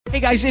Hey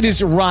guys, it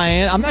is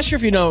Ryan. I'm not sure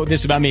if you know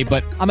this about me,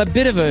 but I'm a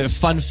bit of a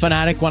fun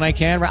fanatic when I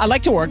can. I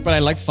like to work, but I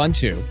like fun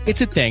too.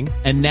 It's a thing.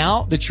 And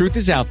now the truth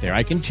is out there.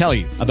 I can tell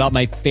you about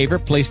my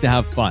favorite place to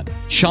have fun.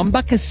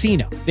 Chumba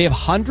Casino. They have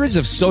hundreds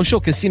of social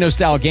casino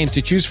style games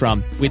to choose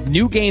from with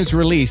new games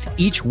released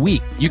each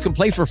week. You can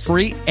play for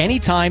free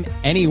anytime,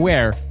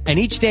 anywhere. And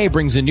each day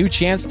brings a new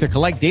chance to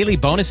collect daily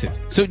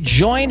bonuses. So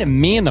join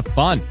me in the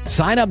fun.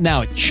 Sign up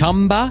now at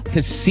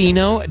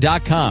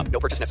ChumbaCasino.com. No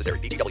purchase necessary.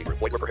 VGW.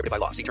 Void where prohibited by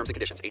law. See terms and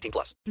conditions.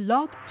 18+.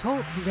 Blog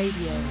Talk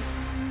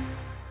Radio.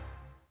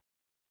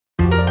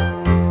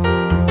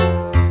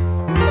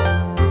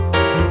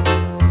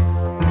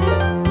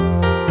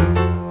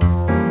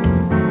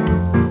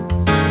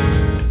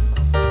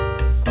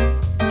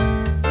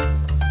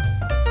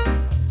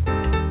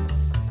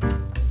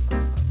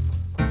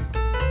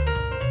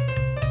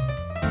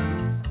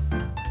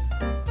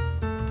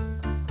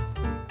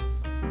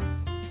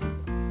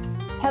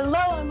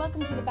 Hello and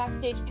welcome to the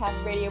Backstage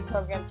Past radio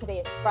program. Today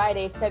is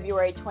Friday,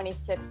 February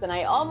 26th, and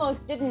I almost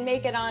didn't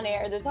make it on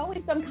air. There's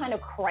always some kind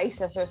of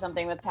crisis or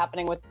something that's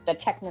happening with the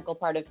technical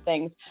part of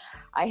things.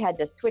 I had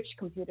to switch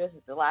computers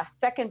at the last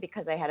second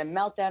because I had a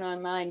meltdown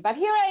on mine. But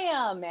here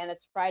I am, and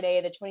it's Friday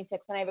the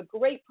 26th, and I have a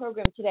great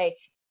program today.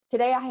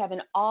 Today I have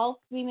an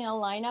all-female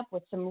lineup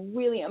with some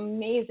really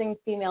amazing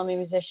female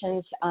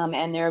musicians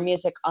and their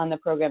music on the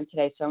program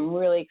today, so I'm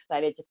really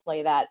excited to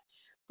play that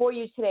for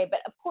you today.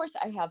 But of course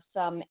I have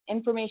some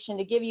information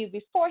to give you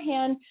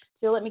beforehand,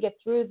 so let me get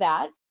through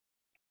that.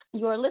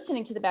 You are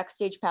listening to the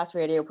Backstage Pass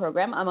radio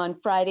program. I'm on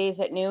Fridays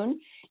at noon.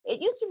 It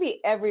used to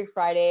be every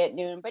Friday at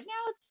noon, but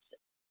now it's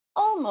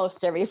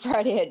almost every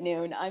Friday at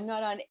noon. I'm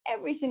not on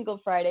every single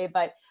Friday,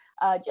 but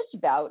just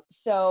about.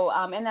 So,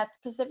 and that's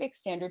Pacific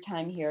Standard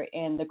Time here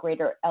in the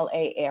greater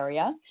LA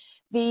area.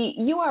 The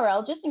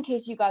URL, just in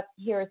case you got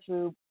here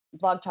through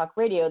Blog Talk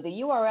Radio,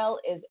 the URL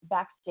is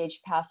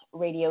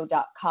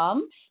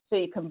backstagepassradio.com, so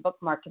you can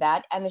bookmark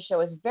that. And the show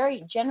is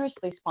very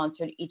generously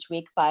sponsored each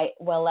week by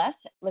Welless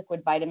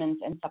Liquid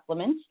Vitamins and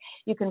Supplements.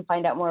 You can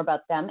find out more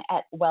about them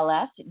at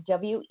Welless,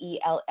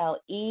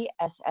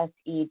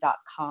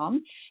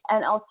 WELLESSE.com,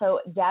 and also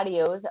Daddy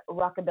O's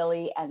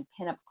Rockabilly and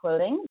Pinup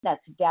Clothing.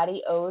 That's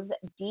Daddy O's,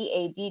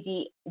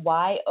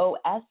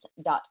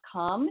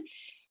 DADDYOS.com.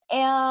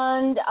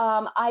 And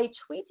I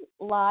tweet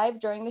live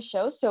during the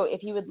show, so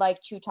if you would like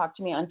to talk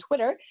to me on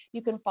Twitter,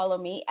 you can follow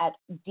me at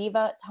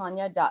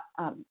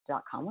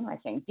divataunia.com. What am I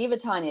saying?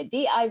 Divataunia,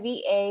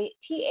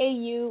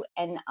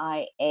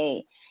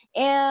 DIVATAUNIA.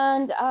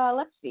 And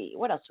let's see,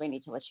 what else do I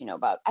need to let you know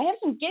about? I have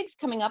some gigs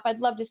coming up. I'd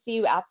love to see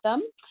you at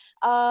them.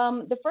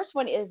 The first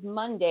one is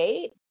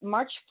Monday,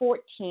 March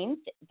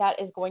 14th.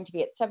 That is going to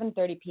be at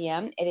 7:30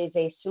 p.m. It is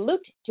a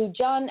salute to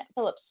John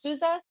Philip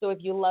Sousa. So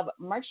if you love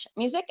march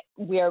music,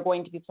 we are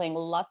going to be playing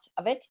lots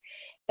of it.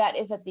 That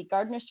is at the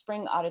Gardner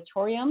Spring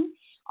Auditorium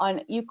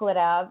on Euclid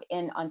Ave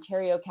in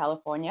Ontario,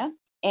 California.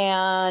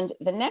 And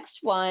the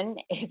next one,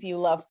 if you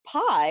love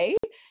pie,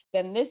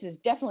 then this is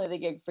definitely the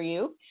gig for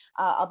you.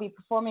 I'll be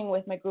performing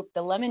with my group,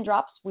 the Lemon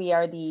Drops. We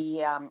are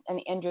an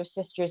Andrews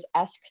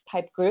Sisters-esque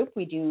type group.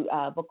 We do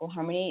vocal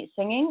harmony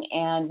singing,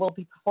 and we'll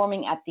be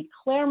performing at the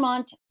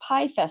Claremont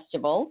Pie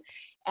Festival,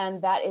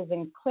 and that is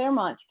in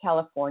Claremont,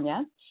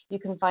 California. You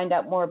can find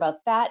out more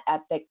about that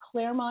at the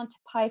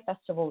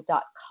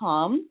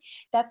ClaremontPieFestival.com.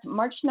 That's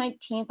March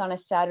 19th on a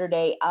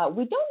Saturday.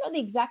 We don't know the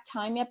exact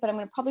time yet, but I'm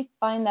going to probably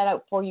find that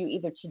out for you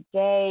either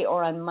today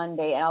or on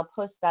Monday, and I'll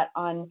post that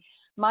on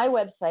my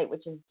website,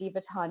 which is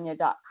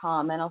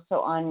divataunia.com, and also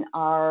on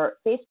our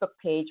Facebook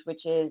page,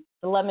 which is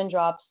the Lemon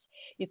Drops.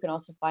 You can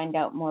also find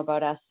out more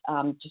about us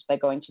just by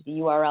going to the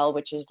URL,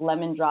 which is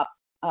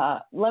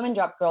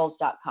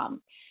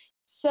lemondropgirls.com.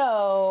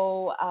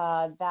 So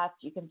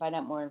you can find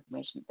out more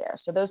information there.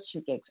 So those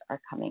two gigs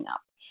are coming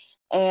up.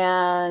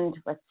 And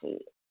let's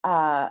see,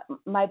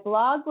 my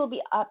blog will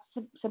be up.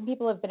 Some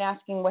people have been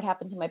asking what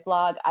happened to my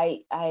blog.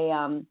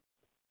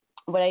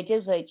 What I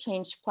did is I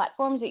changed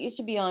platforms. It used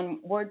to be on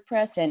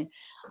WordPress, and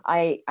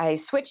I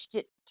switched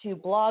it to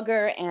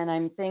Blogger, and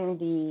I'm seeing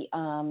the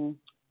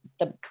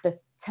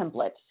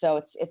template.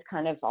 So it's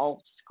kind of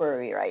all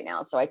screwy right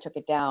now. So I took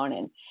it down,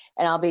 and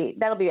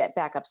that'll be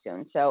back up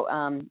soon. So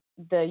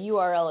the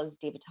URL is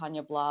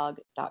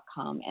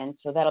divatauniablog.com, and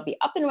so that'll be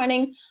up and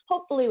running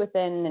hopefully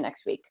within the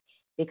next week,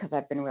 because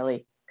I've been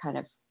really kind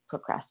of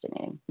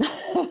procrastinating.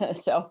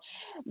 So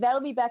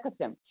that'll be back up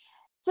soon.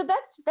 So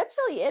that's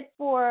really it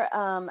for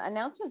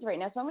announcements right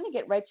now. So I'm going to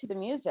get right to the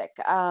music.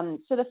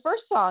 So the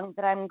first song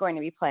that I'm going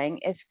to be playing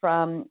is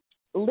from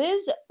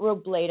Liz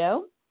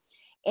Robledo.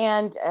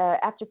 And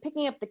after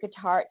picking up the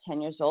guitar at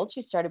 10 years old,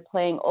 she started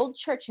playing old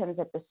church hymns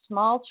at the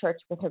small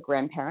church with her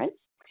grandparents.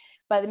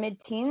 By the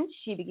mid-teens,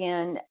 she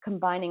began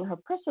combining her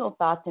personal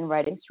thoughts and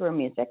writings to her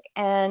music,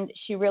 and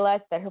she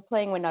realized that her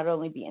playing would not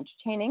only be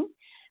entertaining,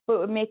 but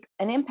would make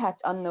an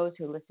impact on those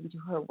who listened to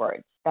her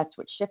words. That's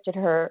what shifted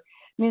her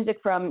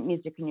music from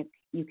music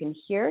you can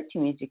hear to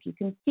music you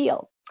can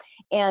feel.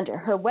 And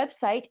her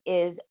website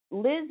is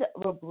Liz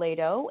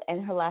Robledo,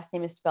 and her last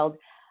name is spelled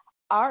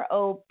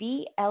Robledo,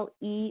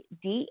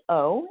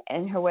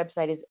 and her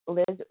website is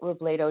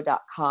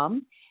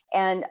lizrobledo.com.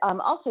 And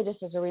also,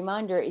 just as a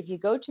reminder, if you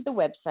go to the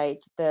website,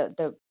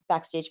 the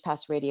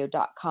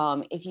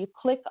BackstagePassRadio.com, if you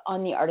click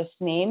on the artist's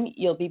name,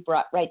 you'll be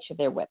brought right to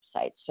their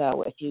website.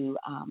 So if you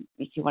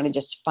want to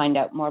just find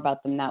out more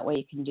about them that way,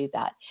 you can do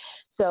that.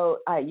 So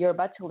you're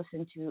about to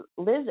listen to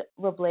Liz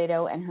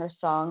Robledo, and her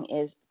song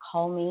is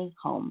Call Me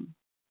Home.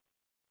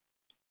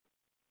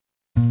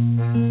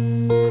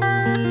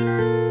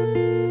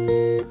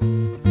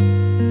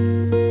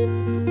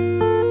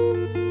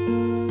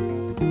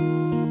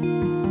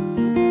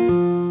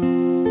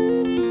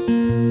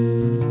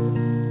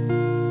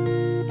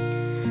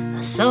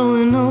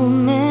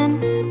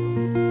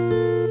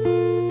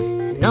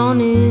 On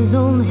his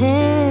own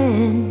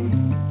hand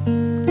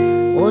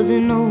was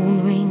an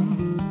old ring.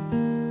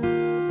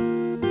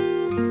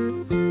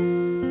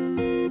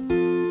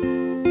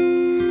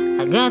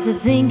 I got to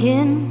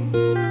thinking,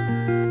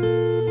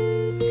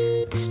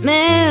 this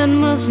man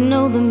must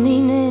know the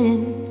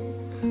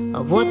meaning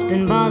of what's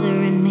been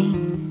bothering me.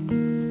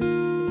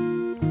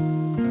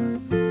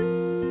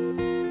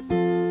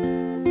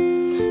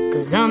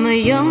 'Cause I'm a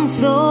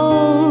young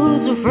soul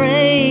who's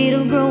afraid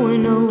of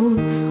growing old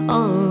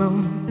all alone.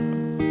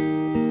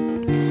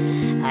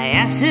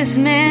 This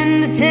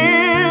man to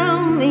tell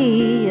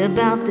me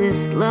about this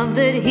love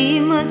that he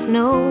must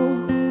know.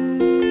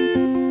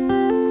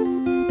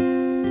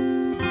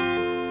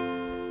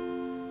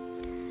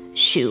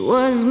 She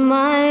was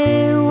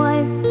my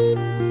wife.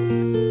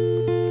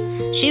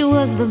 She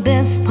was the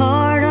best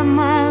part of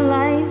my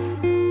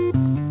life.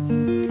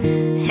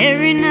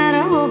 Every night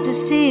I hope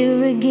to see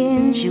her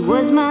again. She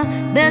was my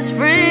best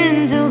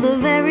friend till the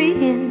very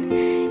end.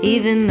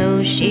 Even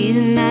though she's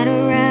not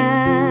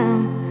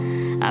around,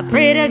 I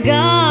pray to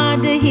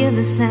God to hear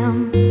the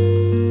sound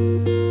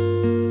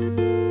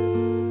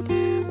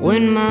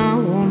when my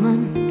woman,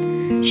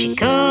 she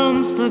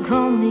comes to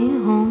call me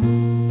home.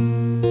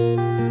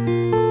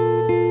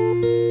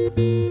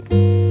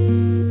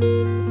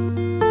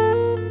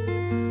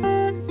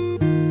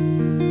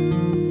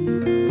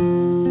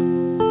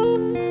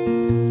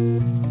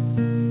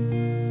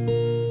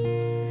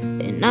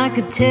 And I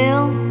could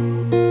tell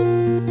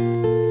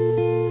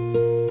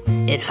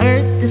it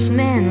hurt this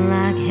man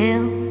like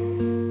hell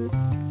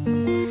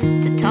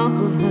to talk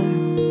of her.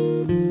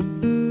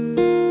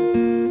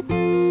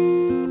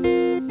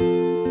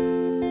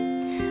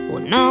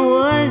 When I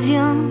was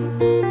young,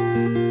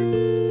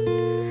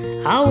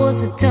 I was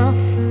a tough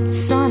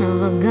son of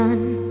a gun.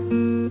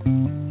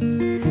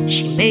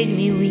 She made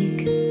me weak.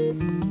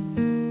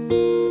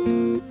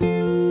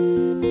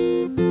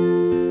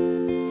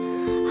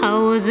 I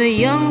was a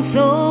young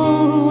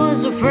soul who was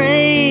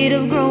afraid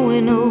of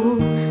growing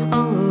old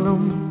all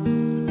alone.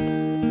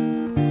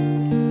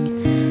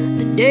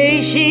 The day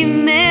she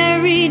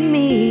married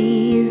me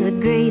is the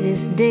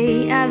greatest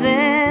day I've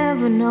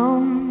ever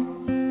known.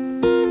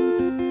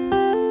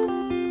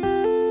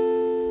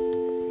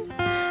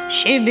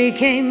 She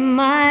became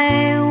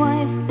my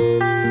wife,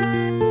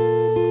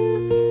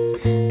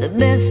 the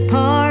best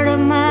part of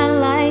my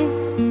life.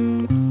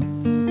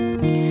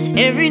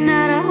 Every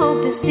night I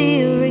hope to see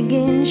her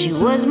again. She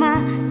was my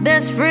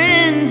best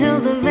friend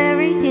till the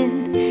very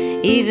end.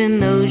 Even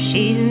though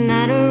she's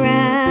not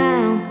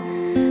around,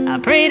 I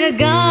pray to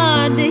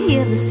God to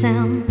hear the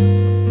sound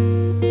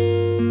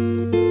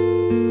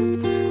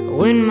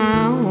when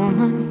my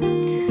woman,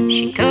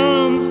 she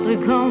comes to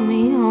call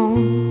me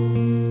home.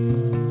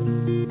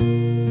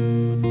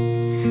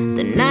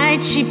 The night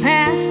she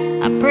passed,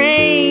 I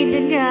prayed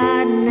to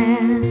God and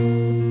asked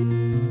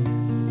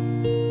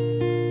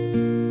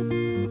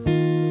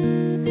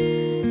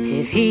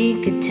if he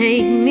could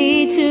take me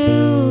too.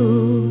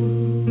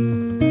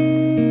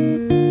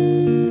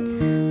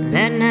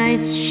 That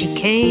night she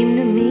came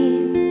to me,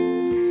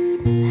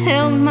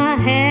 held my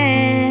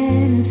hand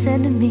and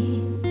said to me,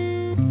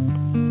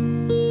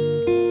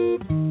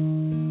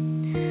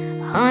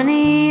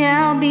 honey,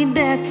 I'll be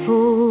back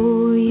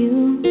for you.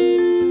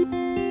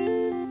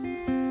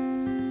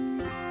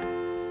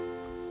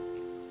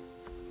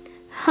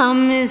 I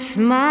miss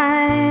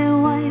my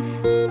wife.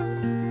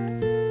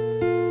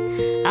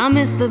 I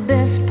miss the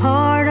best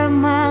part of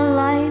my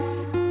life.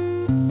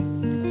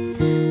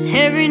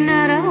 Every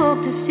night I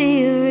hope to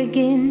see her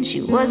again. She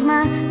was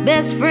my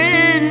best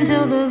friend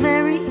till the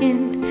very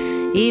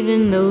end.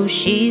 Even though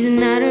she's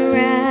not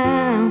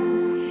around,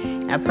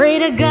 I pray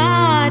to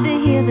God to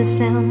hear the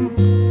sound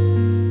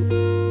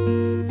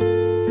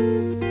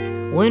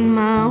when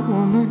my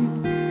woman,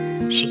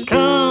 she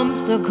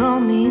comes to call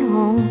me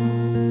home.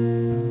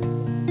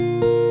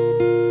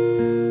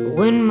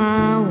 When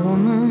my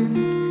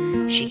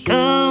woman, she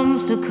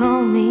comes to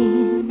call me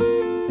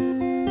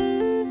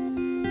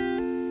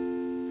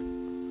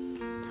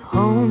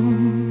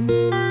home.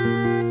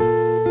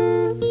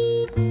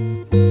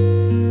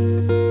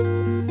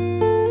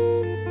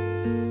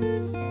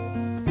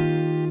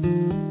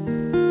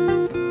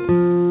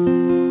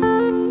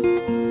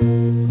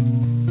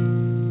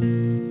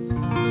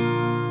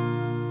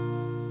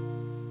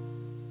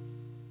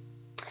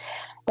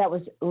 That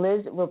was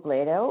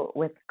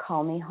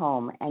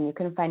Home. And you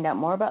can find out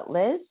more about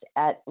Liz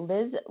at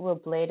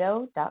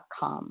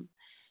lizrobledo.com.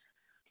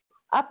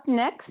 Up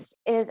next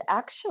is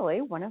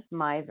actually one of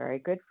my very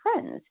good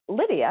friends,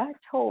 Lydia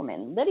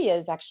Tolman. Lydia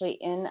is actually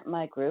in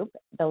my group,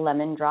 The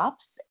Lemon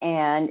Drops,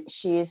 and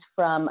she's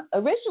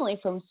originally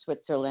from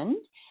Switzerland,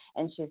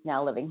 and she's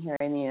now living here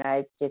in the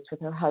United States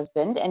with her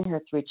husband and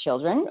her 3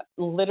 children,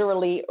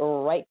 literally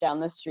right down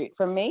the street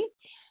from me.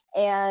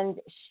 And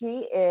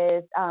she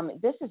is,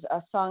 this is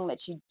a song that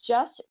she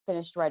just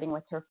finished writing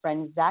with her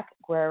friend Zach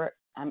Guerrero.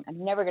 I'm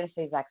never going to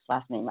say Zach's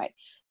last name right.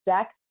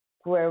 Zach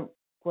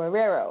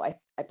Guerrero. I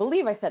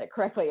believe I said it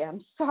correctly.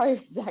 I'm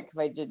sorry, Zach, if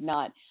I did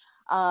not.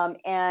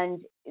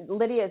 And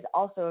Lydia is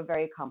also a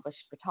very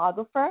accomplished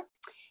photographer.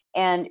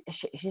 And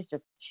she's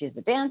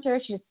a dancer.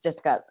 She's just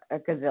got a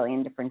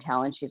gazillion different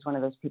talents. She's one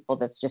of those people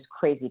that's just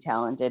crazy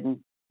talented and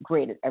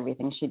great at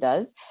everything she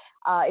does.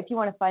 If you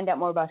want to find out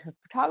more about her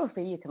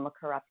photography, you can look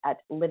her up at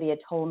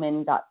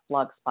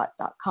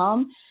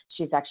lydiatolman.blogspot.com.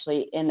 She's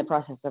actually in the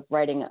process of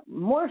writing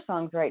more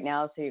songs right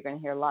now, so you're going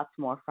to hear lots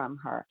more from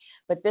her.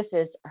 But this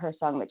is her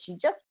song that she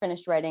just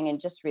finished writing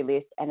and just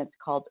released, and it's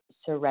called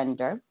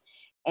Surrender.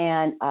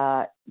 And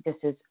this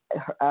is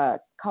a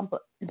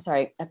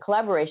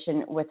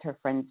collaboration with her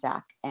friend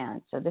Zach.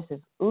 And so this is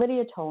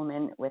Lydia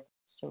Tolman with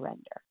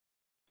Surrender.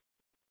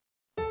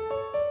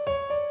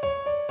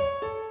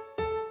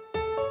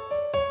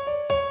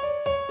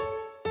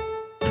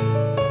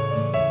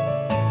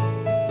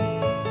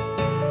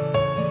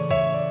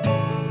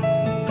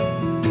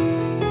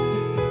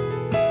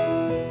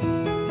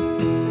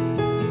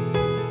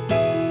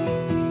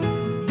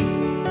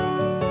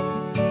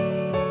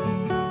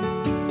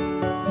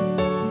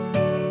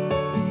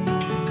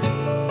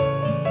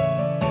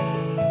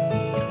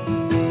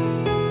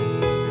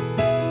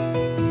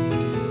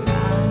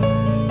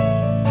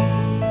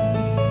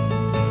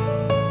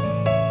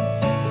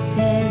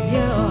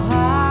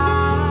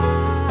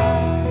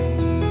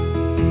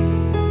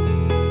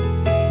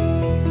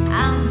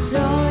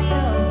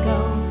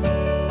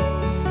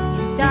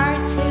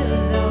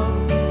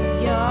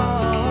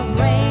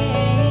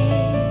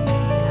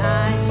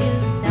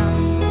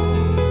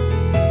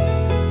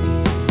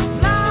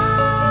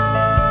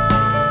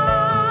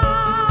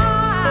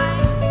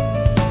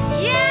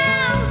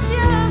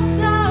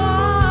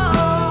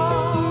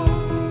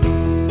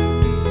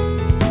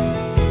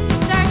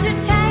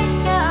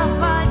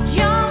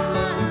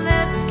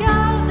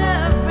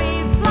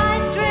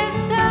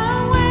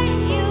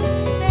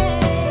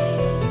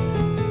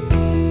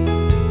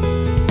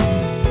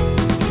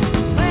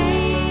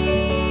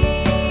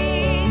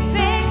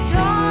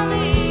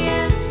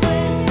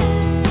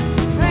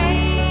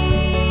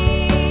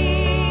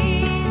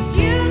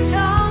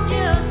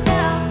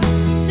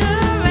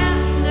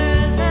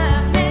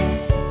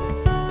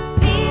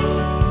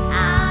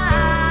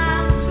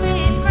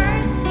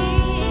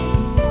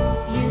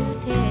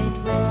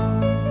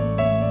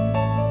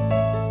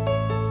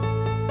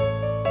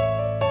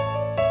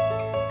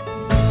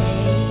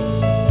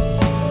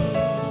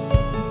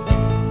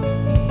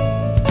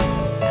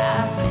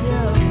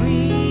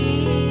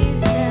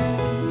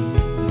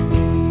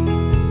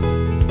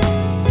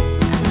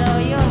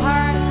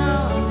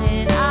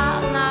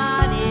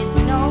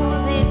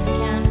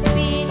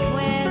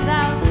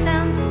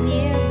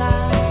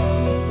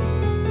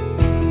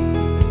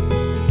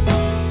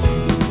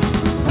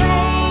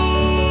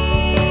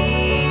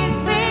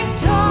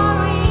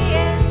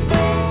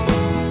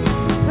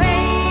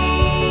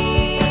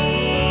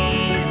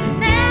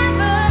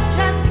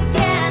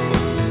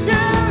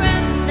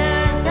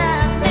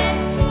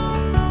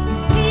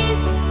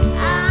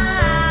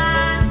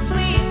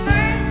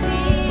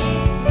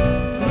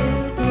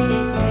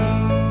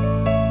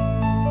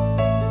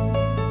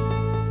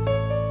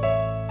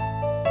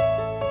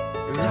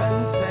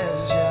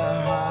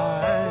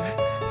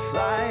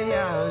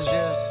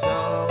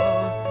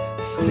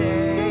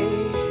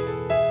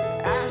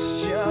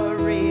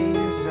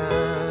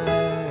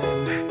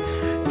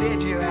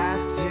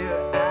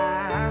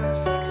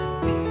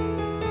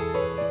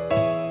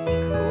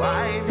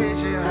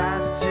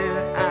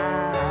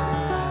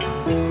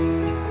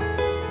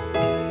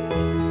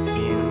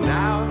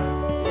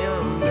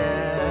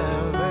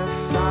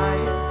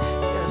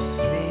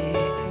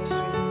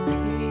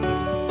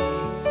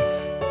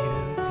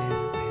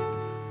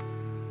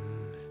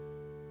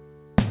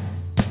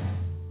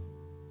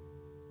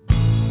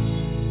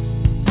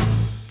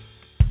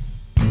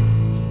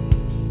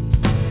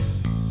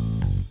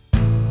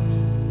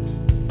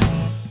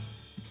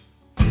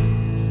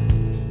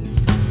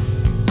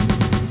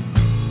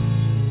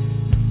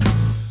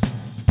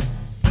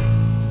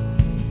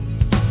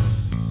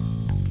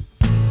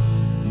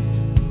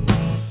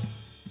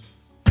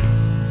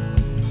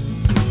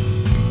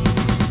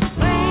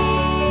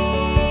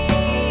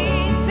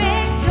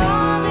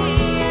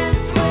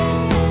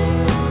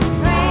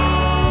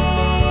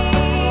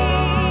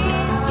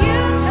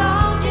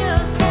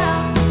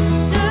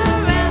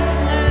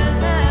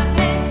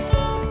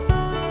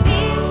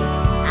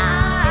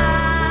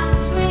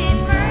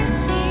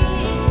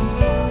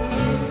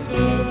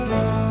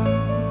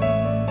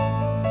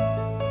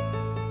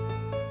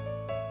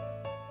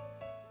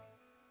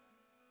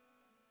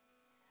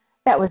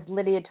 That was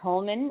Lydia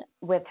Tolman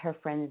with her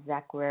friend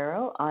Zach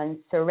Guerrero on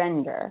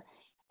Surrender.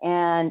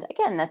 And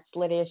again, that's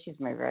Lydia. She's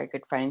my very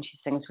good friend. She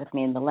sings with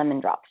me in the Lemon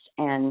Drops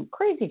and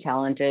crazy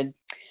talented.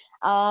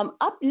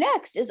 Up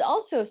next is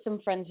also some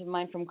friends of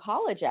mine from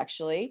college,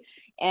 actually.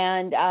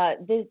 And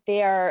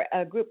they are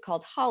a group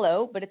called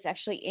Hollow, but it's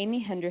actually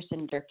Amy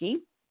Henderson Durkee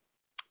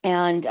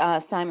and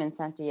Simon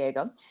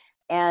Santiago.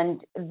 And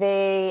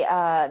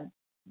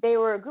they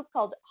were a group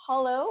called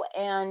Hollow,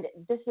 and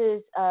this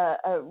is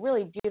a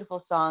really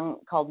beautiful song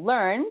called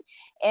Learn.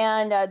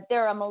 And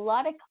they're a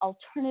melodic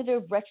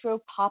alternative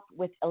retro pop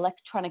with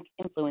electronic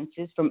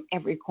influences from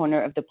every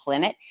corner of the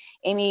planet.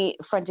 Amy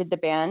fronted the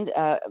band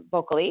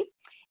vocally.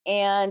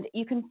 And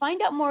you can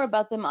find out more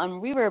about them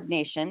on Reverb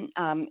Nation,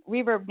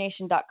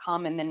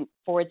 reverbnation.com, and then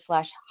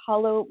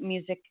 /Hollow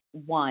Music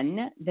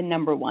 1, the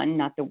number 1,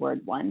 not the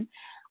word 1.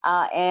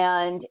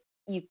 And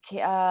you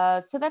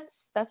so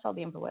that's all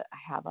the info I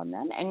have on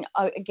them. And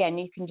again,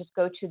 you can just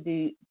go to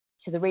the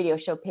radio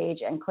show page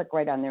and click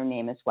right on their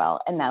name as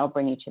well, and that'll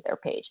bring you to their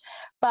page.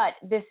 But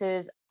this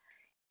is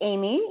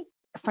Amy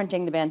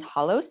fronting the band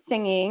Hollow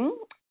singing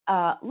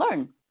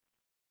Learn.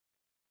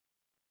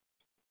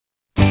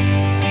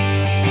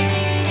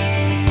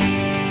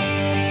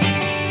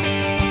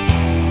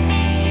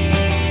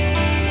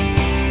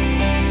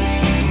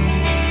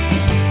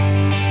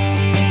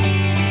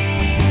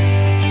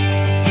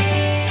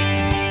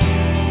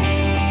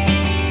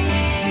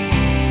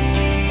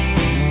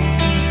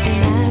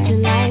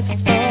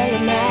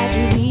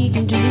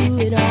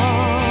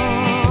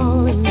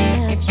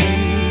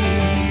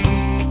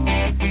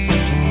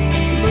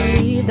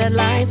 That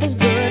life is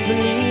good,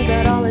 believe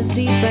that all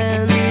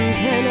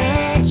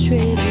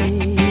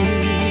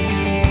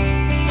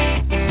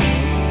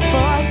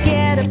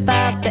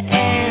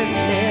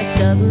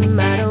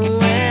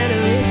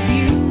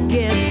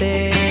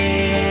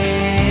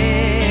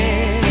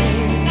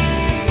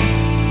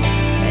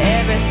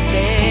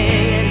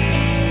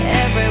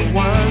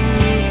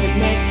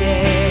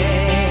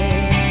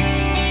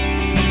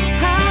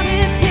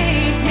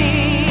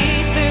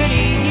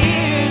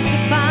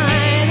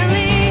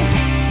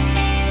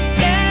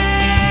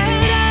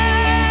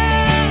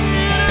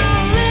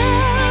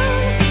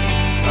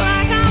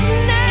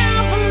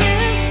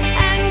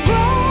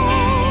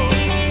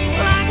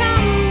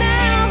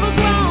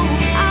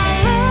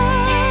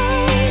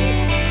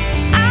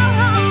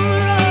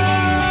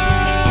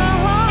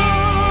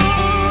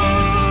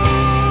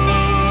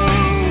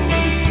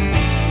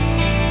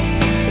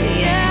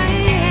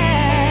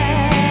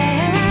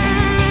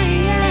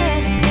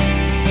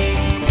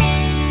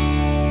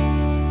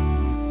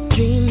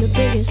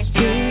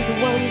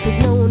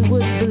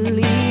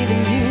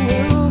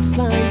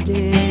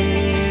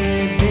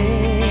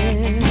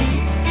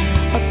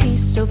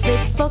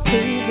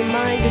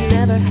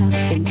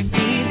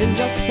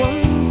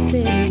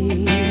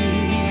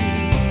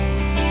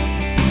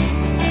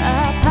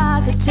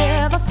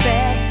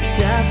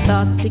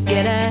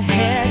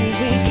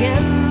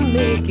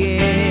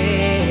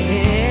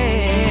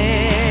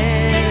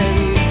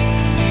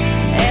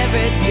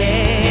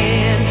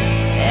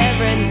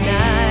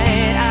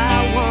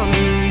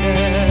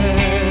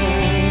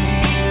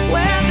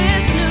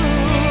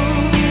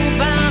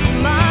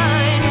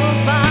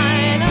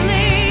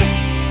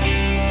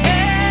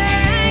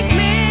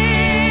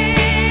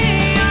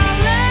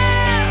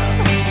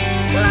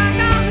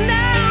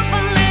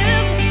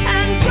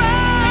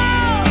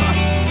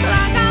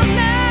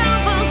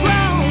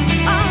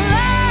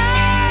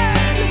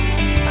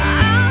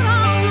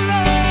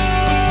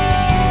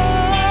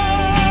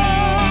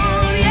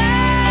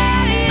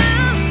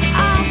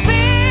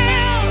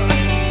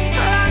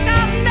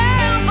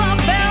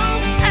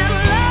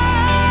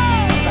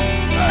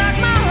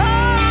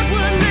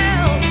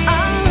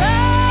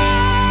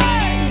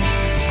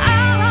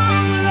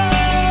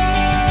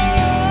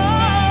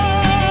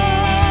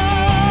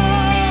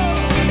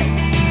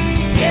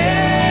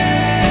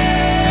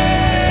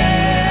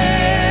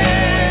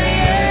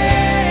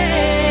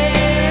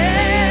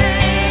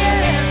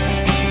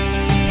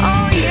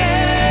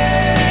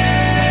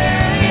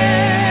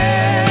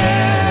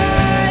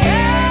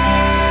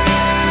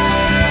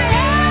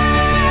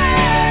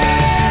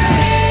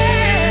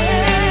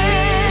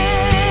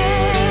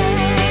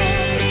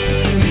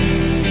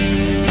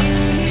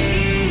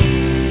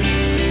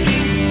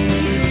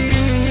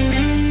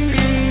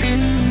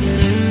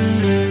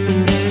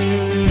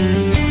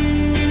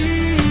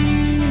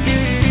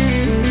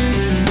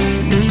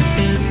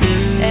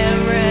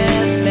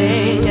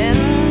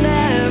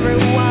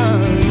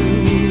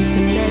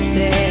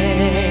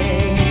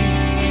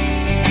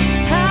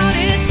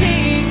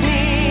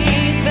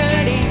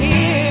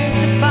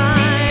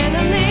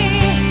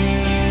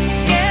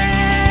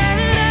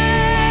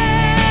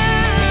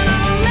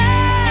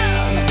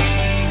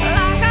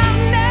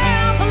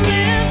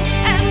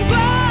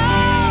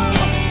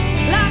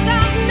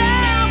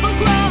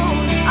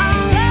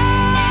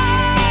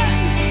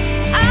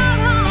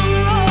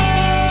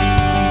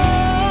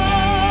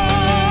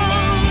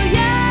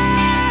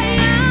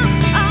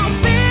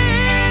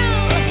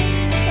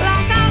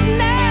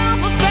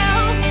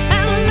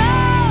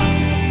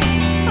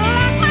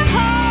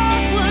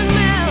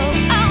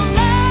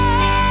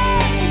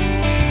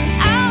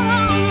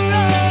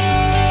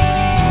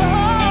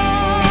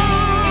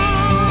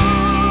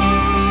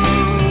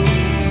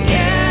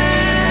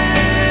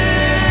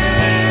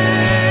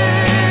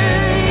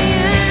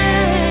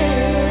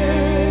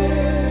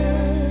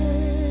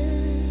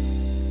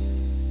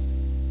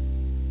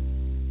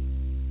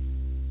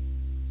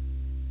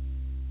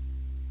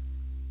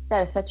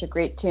That is such a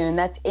great tune.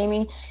 That's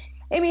Amy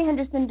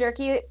Henderson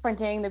Durkee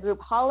fronting the group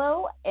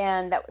Hollow,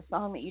 and that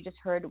song that you just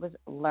heard was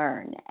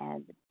Learn.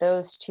 And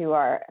those two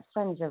are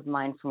friends of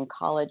mine from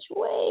college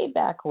way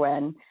back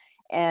when.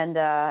 And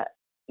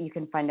you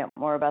can find out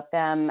more about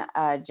them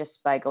just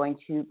by going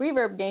to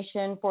Reverb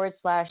Nation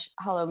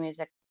 /Hollow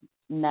Music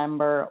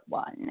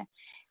 #1.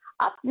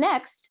 Up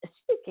next,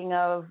 speaking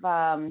of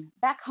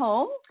back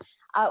home,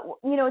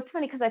 it's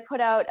funny because I put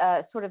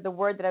out sort of the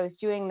word that I was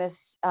doing this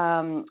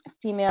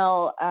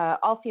all-female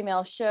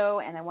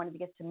show, and I wanted to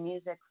get some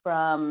music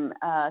from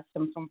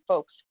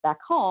folks back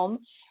home.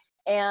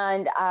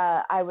 And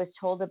I was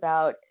told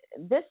about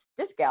this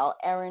gal,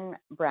 Erin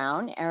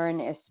Brown.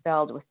 Erin is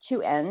spelled with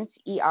 2 N's,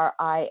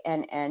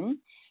 Erinn.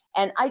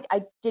 And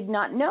I did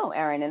not know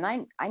Erin, and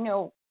I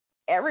know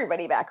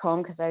everybody back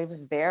home because I was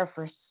there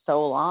for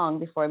so long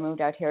before I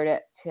moved out here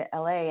to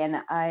LA, and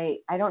I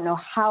don't know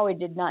how I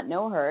did not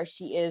know her.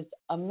 She is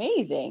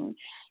amazing.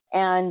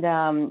 And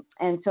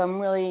so I'm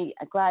really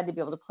glad to be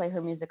able to play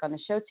her music on the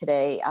show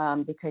today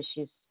because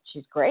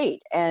she's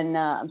great. And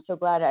I'm so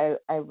glad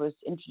I was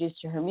introduced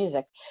to her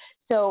music.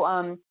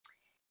 So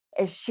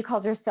she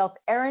calls herself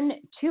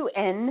Erin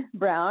 2N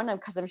Brown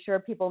because I'm sure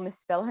people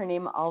misspell her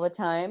name all the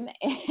time.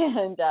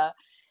 And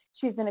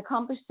she's an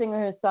accomplished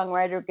singer,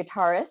 songwriter,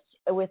 guitarist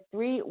with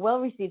 3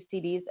 well-received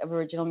CDs of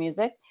original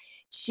music.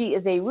 She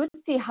is a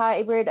rootsy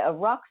hybrid of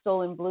rock,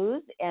 soul, and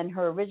blues, and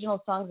her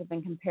original songs have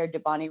been compared to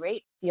Bonnie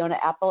Raitt, Fiona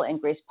Apple,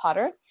 and Grace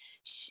Potter.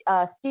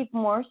 Steve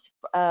Morse,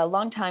 a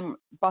longtime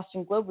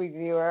Boston Globe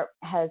reviewer,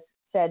 has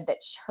said that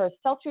her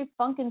sultry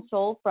funk and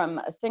soul from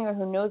a singer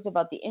who knows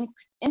about the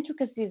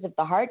intricacies of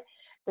the heart,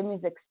 the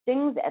music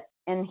stings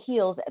and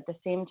heals at the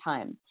same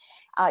time.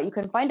 You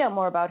can find out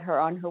more about her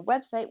on her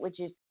website, which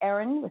is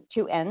Erin with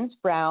 2 N's,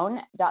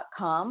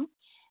 brown.com.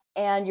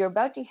 And you're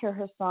about to hear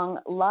her song,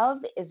 Love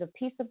is a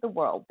Piece of the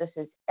World. This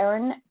is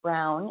Erin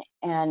Brown,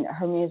 and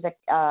her music,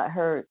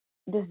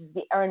 this is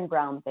the Erin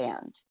Brown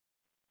Band.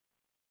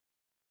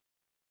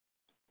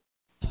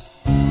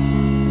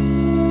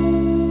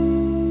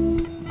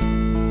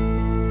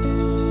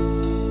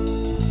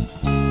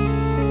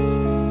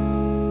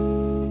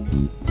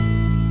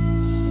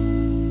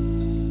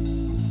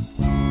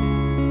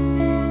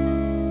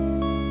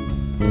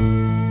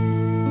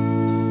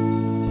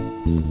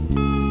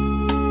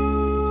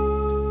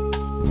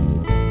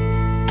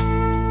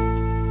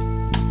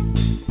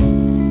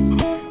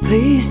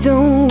 Please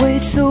don't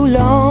wait so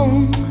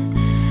long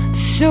to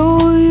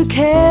show you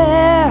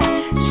care.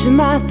 She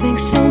might think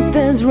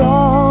something's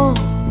wrong,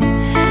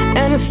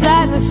 and if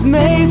sadness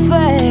may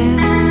fail,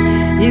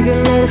 you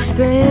can let her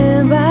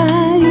stand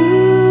by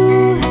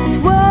you. It's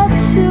what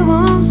she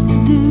wants to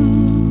do.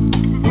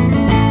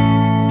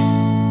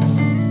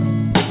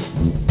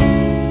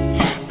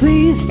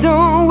 Please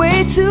don't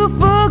wait to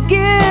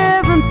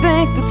forgive and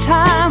think the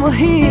time will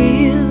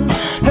heal.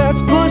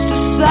 Hurts pushed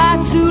aside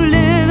to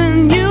live,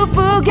 and you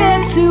forget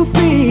to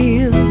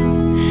feel.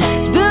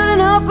 It's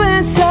building up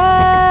inside.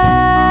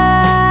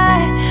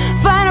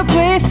 Find a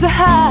place to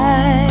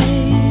hide.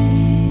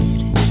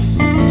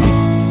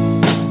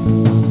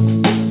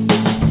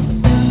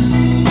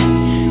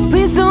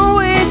 Please don't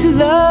wait to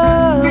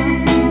love,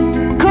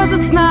 'cause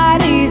it's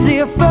not easy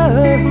at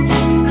first.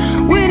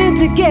 We need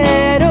to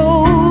get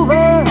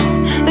over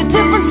the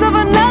difference of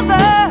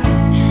another.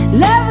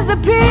 Love is a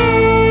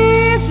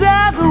piece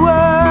of the world.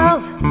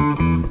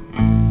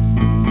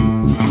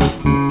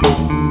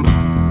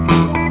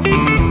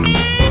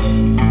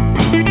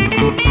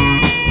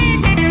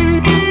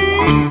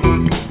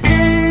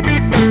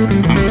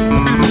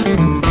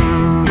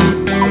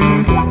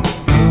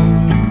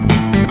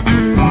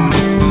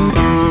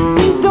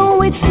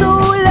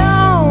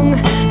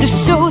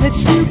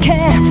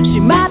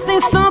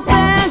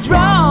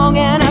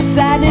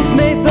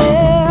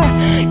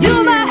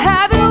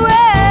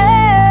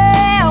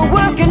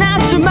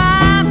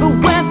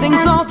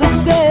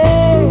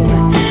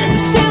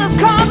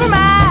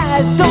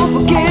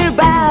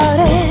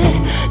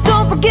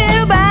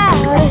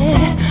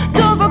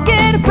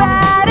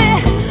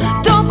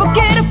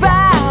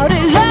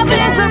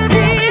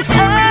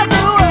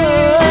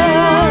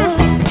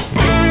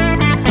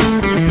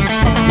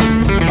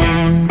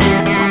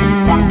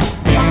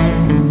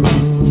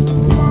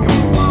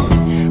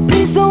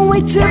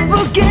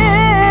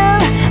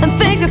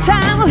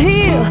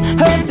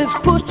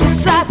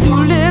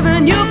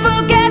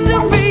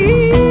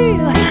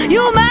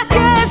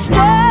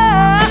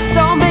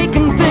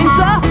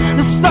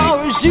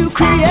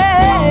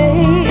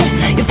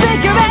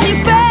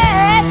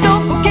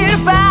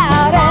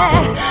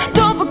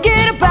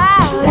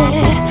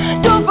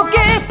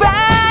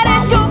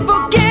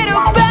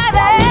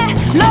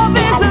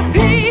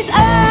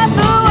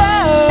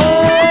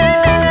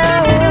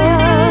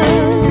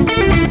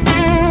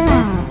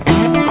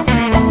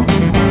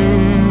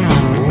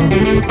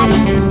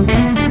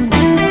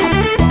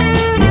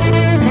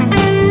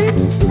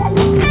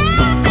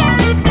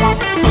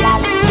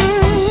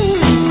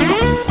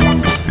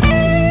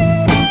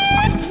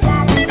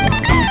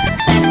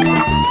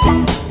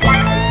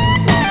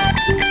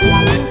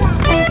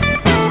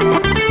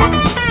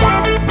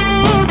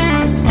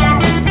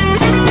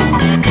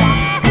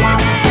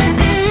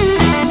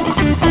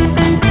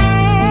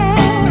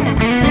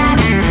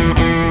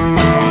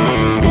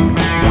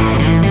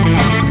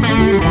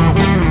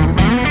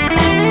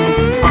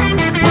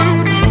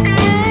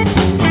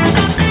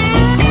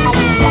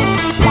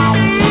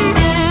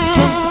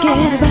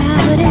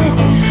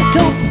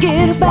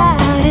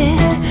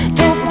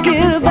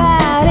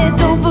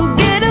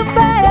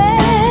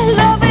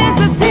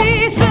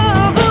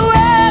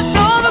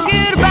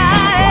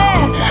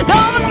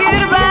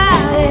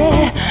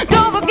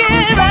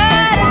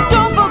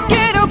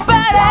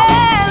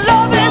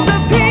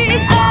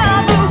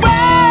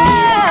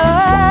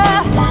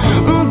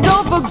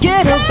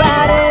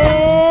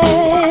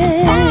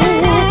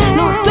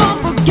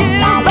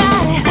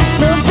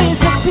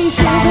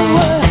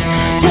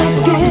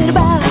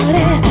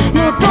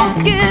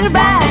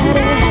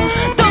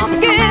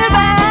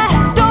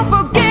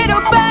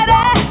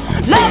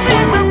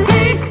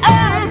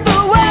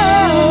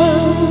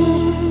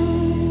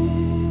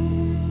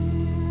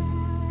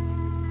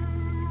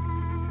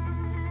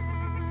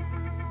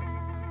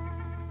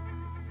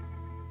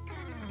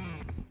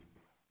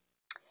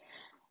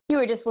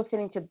 were just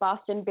listening to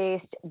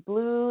Boston-based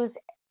blues,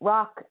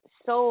 rock,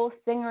 soul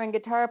singer and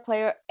guitar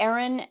player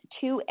Erin,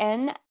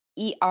 2N,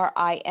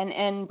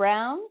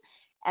 Brown,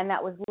 and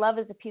that was Love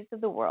is a Piece of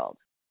the World.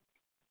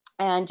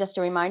 And just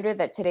a reminder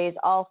that today's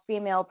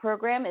all-female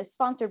program is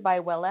sponsored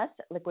by Welless,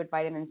 liquid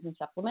vitamins and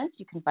supplements.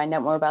 You can find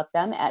out more about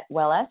them at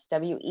Welless,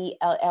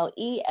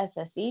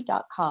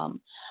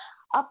 WELLESSE.com.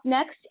 Up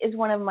next is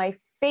one of my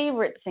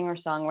favorite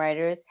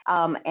singer-songwriters,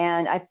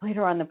 and I've played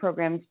her on the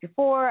programs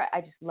before.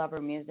 I just love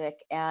her music,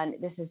 and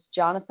this is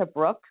Jonatha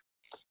Brooke.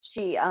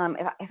 She,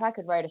 if I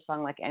could write a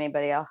song like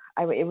anybody else,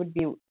 it would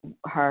be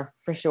her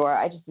for sure.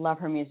 I just love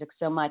her music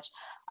so much.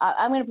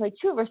 I'm going to play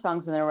two of her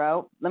songs in a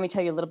row. Let me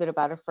tell you a little bit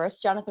about her first.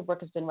 Jonatha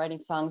Brooke has been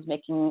writing songs,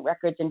 making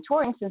records, and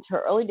touring since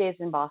her early days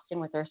in Boston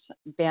with her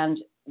band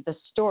The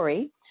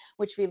Story,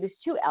 which released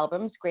 2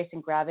 albums, Grace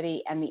and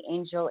Gravity and The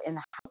Angel in the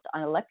House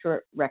on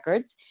Elektra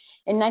Records.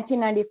 In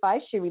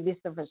 1995, she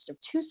released the first of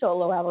 2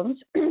 solo albums,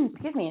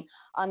 excuse me,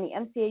 on the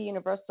MCA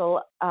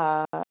Universal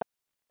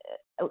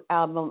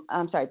album,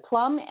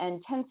 Plum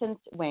and 10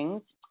 Cents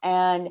Wings.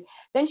 And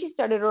then she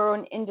started her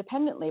own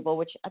independent label,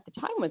 which at the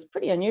time was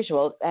pretty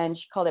unusual, and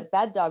she called it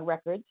Bad Dog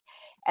Records,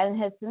 and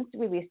has since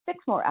released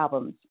 6 more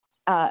albums.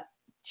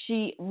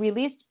 She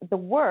released The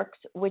Works,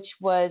 which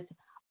was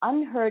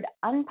unheard,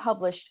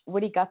 unpublished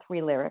Woody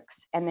Guthrie lyrics,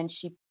 and then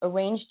she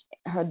arranged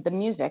the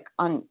music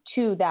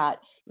to that.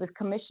 It was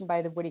commissioned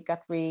by the Woody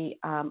Guthrie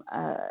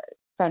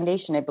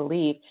Foundation, I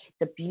believe.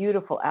 It's a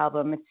beautiful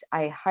album.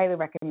 I highly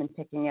recommend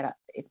picking it up.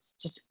 It's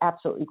just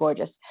absolutely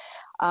gorgeous.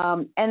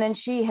 And then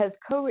she has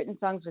co-written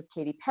songs with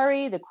Katy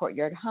Perry, the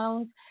Courtyard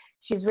Hounds.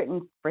 She's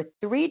written for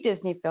 3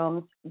 Disney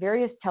films,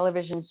 various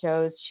television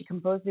shows. She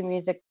composed the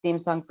music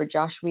theme song for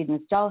Joss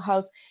Whedon's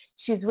Dollhouse.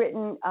 She's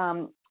written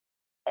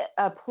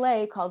a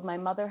play called My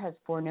Mother Has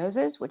 4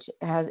 Noses, which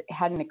has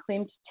had an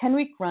acclaimed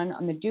 10-week run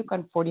on the Duke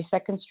on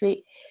 42nd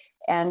Street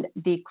and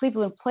the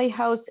Cleveland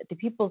Playhouse, the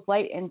People's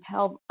Light in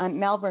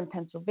Malvern,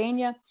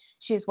 Pennsylvania.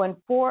 She's won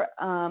 4.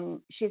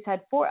 She's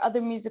had 4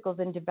 other musicals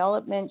in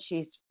development.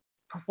 She's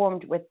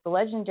performed with the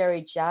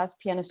legendary jazz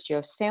pianist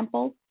Joe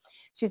Sample.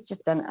 She's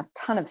just done a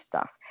ton of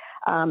stuff.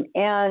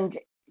 And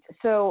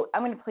so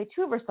I'm going to play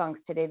 2 of her songs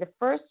today. The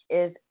first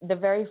is the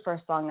very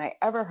first song I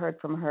ever heard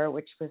from her,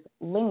 which was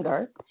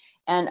Linger.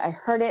 And I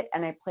heard it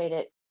and I played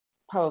it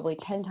probably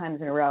 10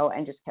 times in a row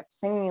and just kept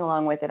singing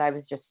along with it. I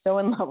was just so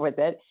in love with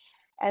it.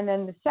 And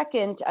then the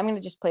second, I'm going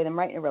to just play them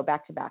right in a row,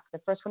 back to back. The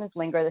first one is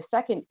Linger. The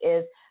second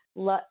is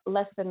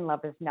Less Than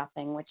Love Is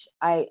Nothing, which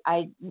I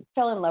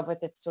fell in love with.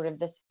 It's sort of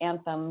this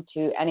anthem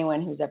to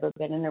anyone who's ever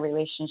been in a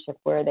relationship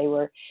where they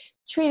were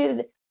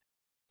treated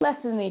less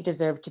than they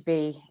deserve to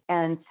be.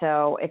 And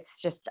so it's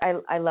just,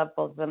 I love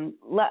both of them.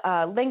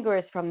 Linger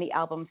is from the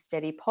album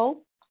Steady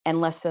Pull, and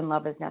Less Than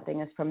Love Is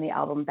Nothing is from the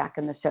album Back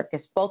in the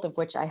Circus, both of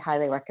which I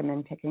highly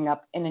recommend picking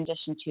up, in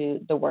addition to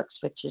The Works,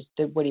 which is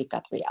the Woody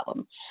Guthrie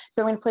album.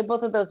 So I'm going to play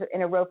both of those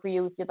in a row for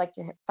you. If you'd like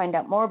to find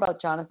out more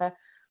about Jonatha,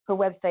 her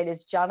website is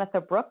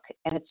Jonatha Brooke,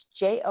 and it's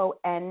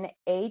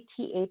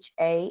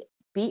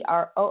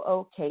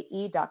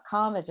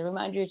JONATHABROOKE.com. As a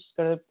reminder, just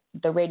go to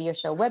the radio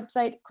show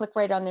website, click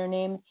right on their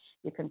name.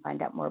 You can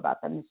find out more about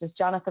them. This is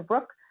Jonatha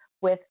Brooke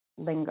with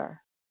Linger.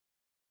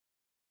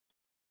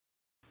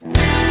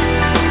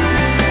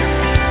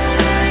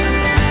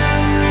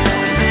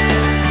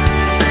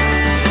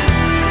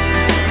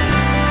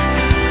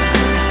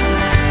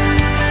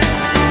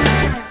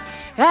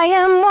 I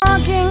am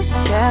walking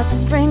past the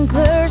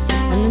sprinklers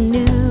and the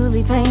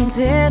newly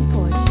painted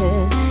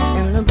porches,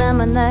 and the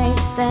lemon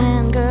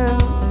nightstand girl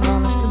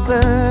on a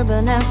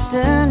suburban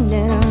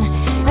afternoon.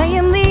 I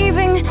am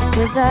leaving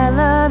 'cause I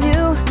love you.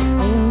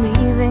 I am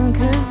leaving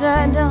 'cause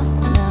I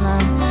don't, and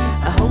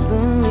I'm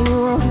hoping you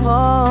will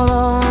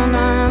follow, and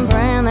I'm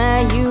praying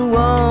that you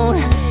won't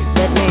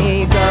let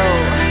me go.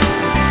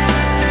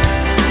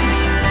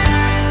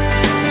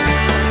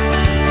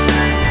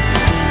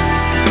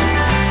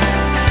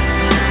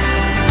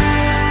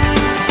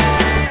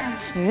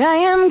 I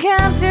am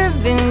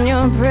captive in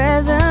your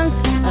presence.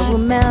 I will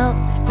melt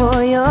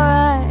for your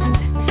eyes,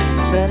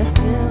 but I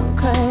still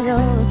crave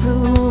your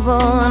approval,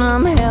 and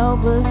I'm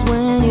helpless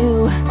when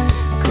you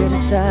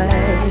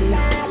criticize.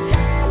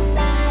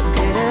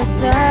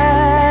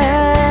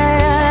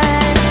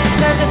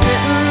 There's a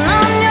sitting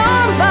on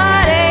your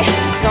body,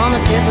 it's on the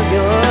tip of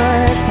your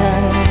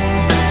tongue.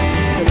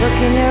 The look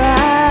in your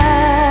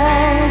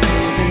eyes,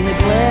 in the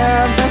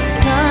glare of the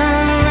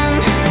sun,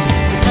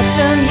 the touch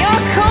of your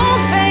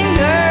cold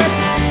fingers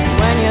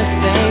when you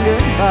say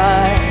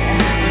goodbye.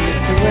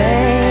 The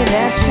way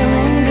that you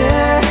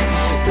linger,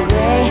 the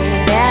way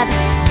that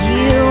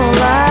you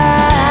lie.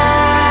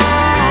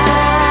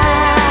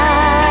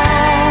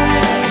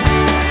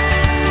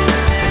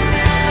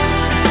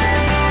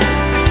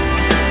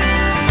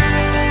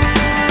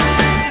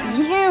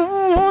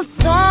 You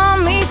saw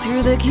me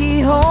through the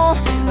keyhole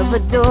of a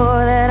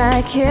door that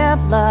I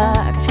kept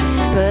locked,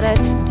 but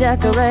I'd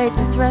decorate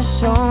the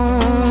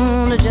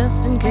threshold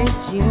just in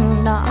case you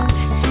knocked.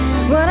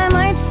 What I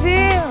might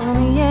feel on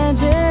the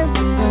edges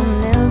will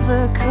never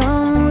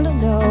come to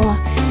know.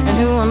 And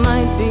who I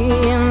might be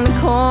in the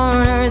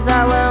corners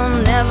I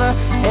will never,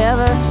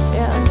 ever,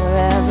 ever,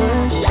 ever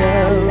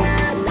show.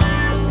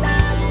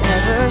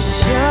 Never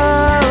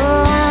show.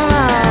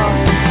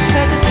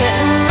 Cause it's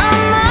sitting on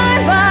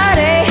my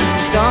body,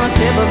 it's on the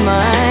tip of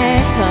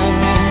my tongue.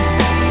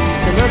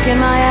 The look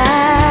in my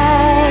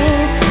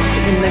eyes,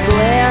 in the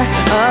glare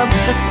of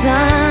the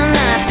sun,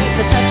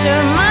 the touch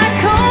of my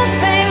cold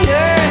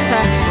fingers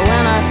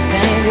when I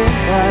say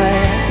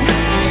goodbye.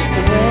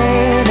 The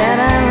way that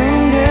I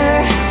linger,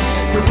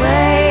 the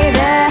way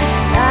that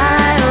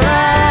I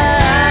lie.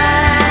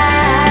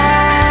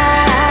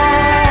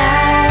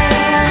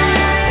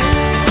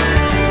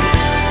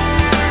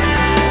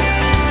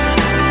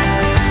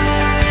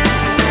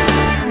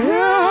 Who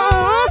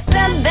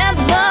said that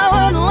love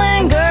would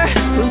linger?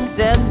 Who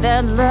said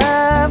that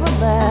love would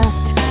last?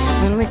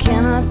 When we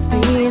cannot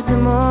seize the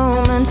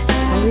moment,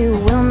 we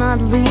will not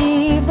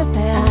leave the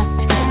past.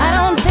 I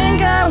don't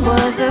think I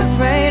was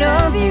afraid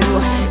of you,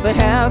 but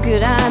how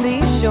could I be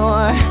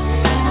sure?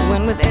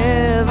 When with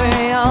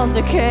every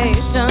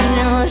altercation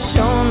you're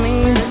showing me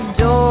the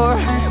door.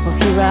 Well,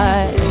 here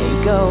I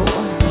go,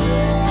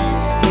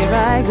 here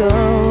I go,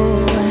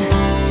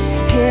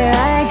 here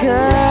I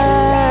go.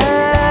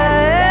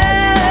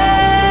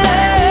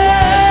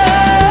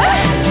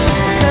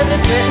 Cause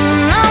it's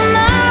written on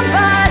my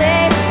body,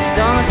 it's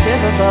on the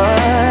tip of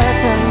our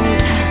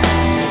tongues.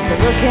 The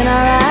look in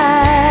our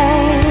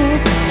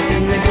eyes,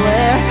 in the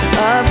glare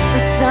of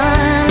the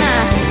sun,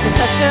 the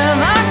touch of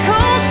our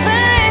cold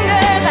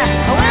fingers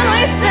when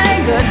we say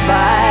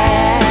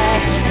goodbye.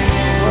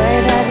 The way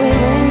that we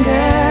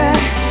linger,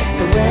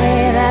 the way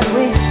that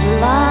we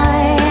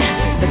fly,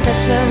 the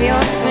touch of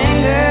your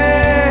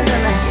fingers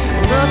and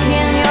the look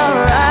in your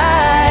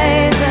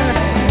eyes, and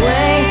the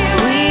way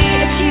we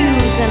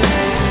accuse and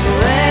the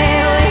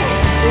way we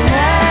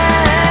deny.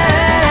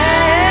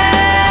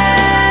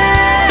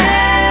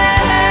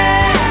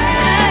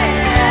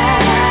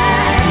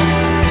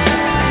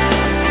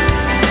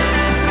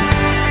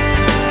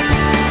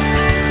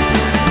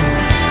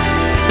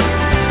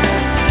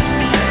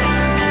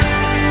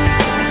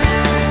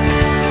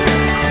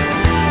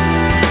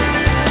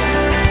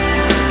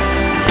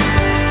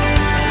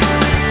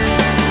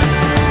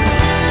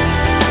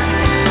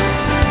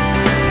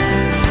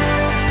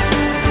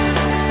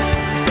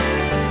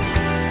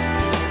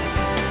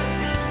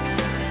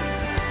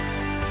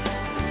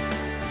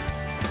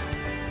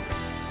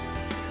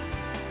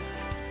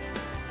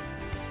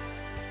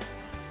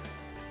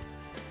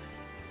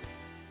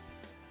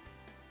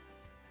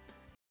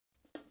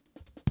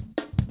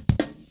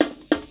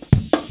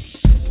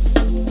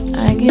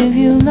 I give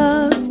you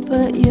love,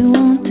 but you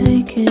won't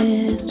take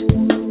it.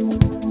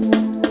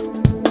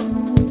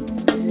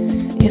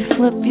 You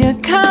flip your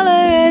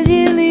collar as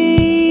you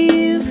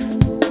leave.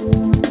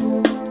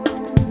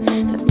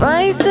 The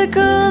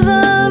bicycles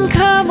on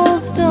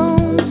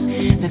cobblestones,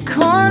 the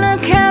corner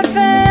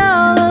cafe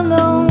all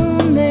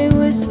alone. They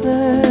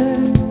whisper,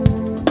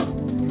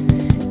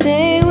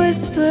 they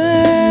whisper.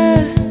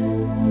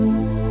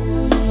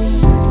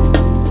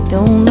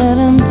 Don't let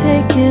them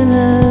take your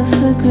love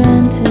for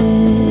granted.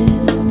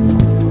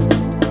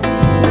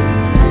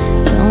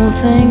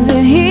 Think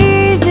that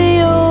he's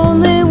the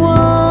only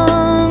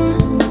one.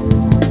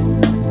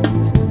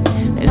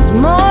 There's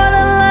more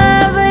to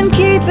love than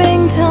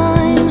keeping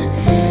time,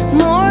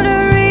 more to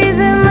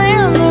reason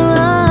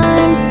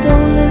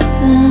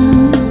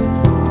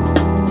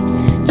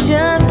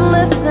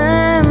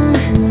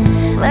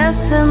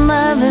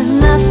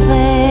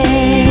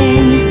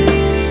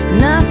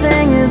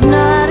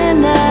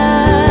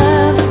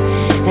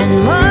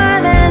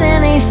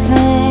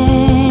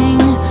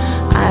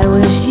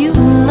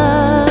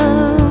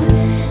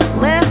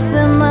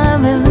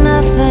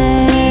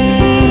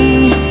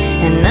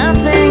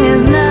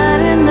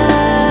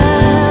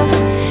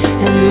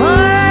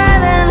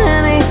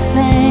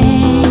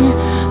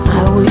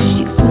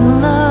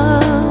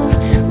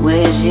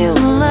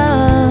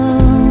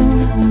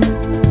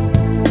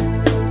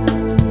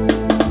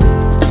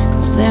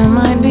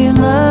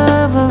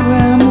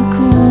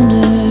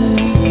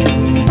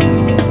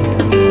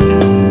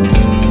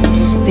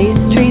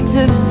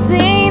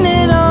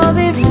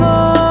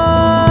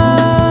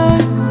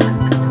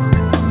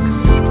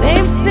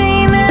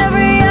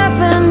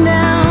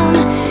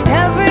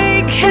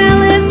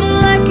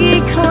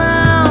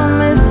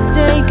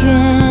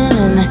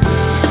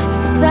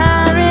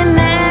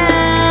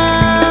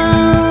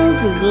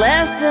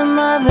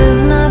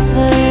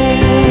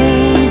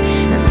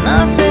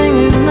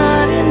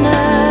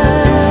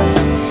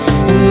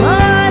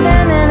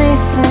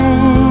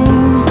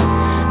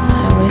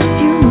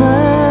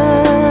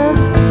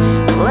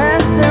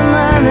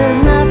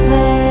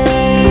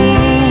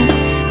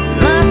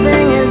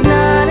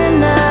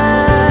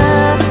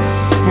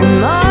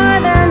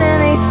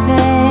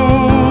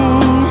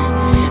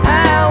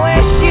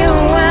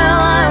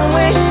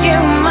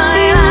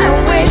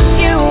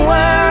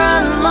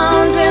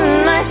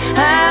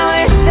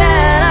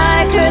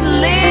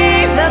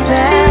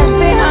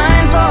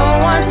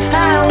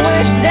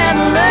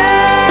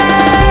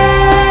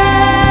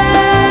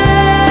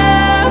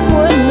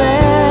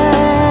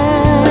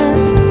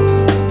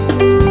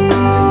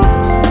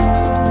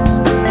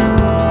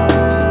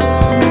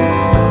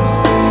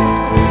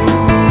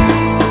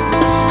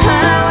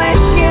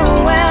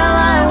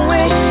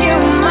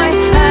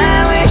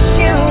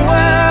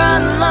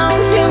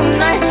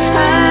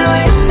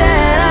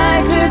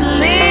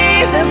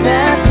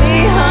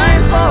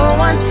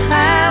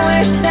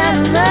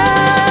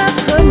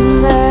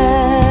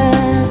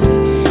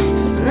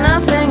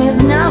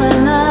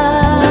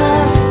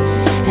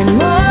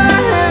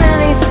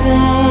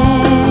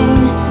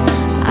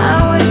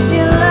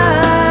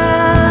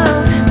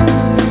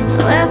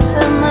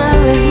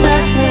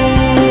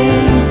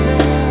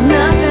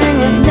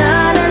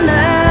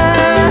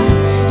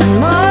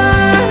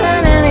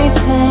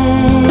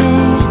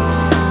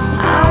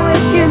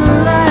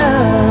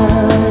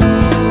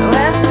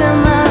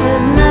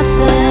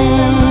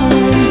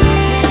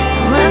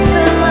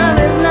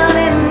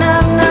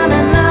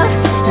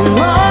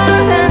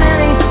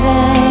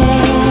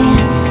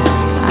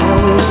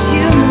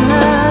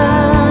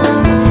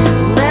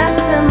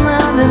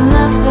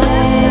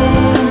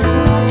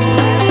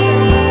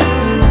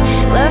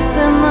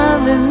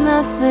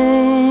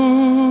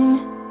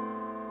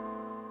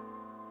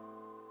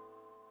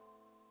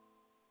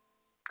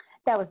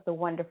the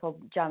wonderful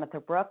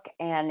Jonathan Brooke,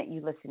 and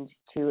you listened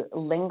to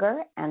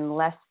Linger and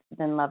Less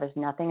Than Love Is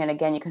Nothing. And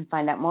again, you can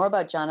find out more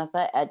about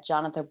Jonathan at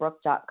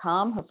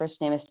jonathanbrooke.com. Her first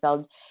name is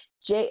spelled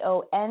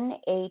Jonatha,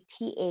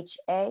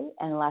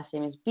 and last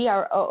name is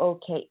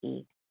Brooke.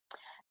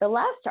 The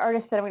last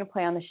artist that I'm going to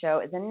play on the show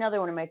is another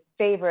one of my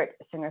favorite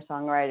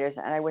singer-songwriters,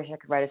 and I wish I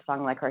could write a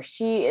song like her.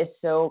 She is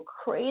so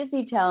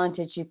crazy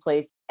talented. She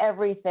plays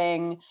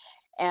everything,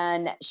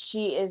 and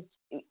she is,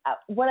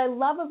 what I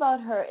love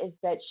about her is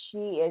that she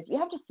is, you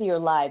have to see her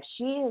live.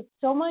 She has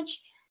so much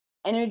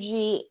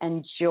energy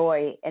and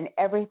joy in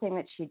everything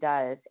that she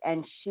does,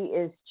 and she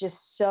is just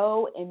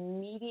so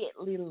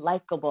immediately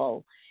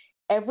likable.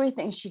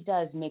 Everything she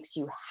does makes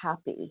you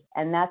happy,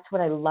 and that's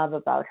what I love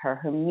about her.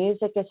 Her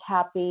music is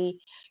happy.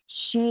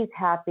 She's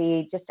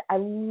happy. Just, I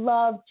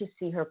love to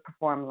see her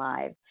perform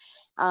live.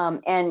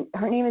 And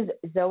her name is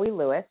Zoe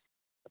Lewis,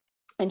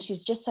 and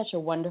she's just such a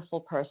wonderful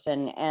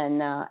person.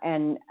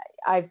 And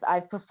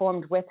I've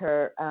performed with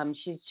her.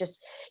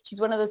 She's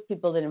one of those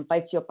people that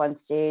invites you up on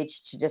stage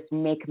to just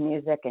make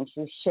music, and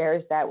she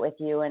shares that with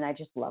you. And I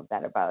just love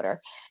that about her.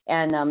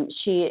 And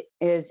she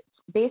is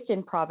based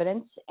in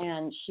Providence,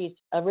 and she's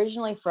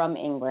originally from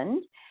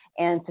England.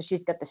 And so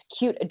she's got this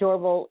cute,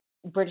 adorable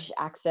British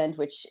accent,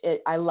 which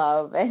I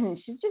love. And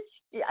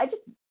I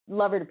just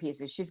love her to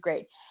pieces. She's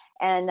great.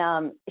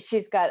 And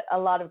she's got a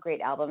lot of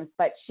great albums,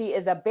 but she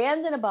is a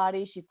band in a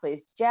body. She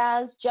plays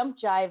jazz, jump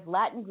jive,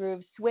 Latin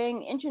groove,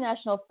 swing,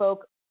 international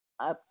folk,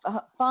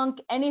 funk,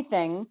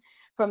 anything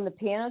from the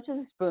piano to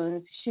the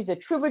spoons. She's a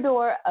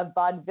troubadour, a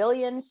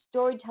vaudevillian,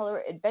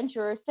 storyteller,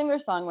 adventurer,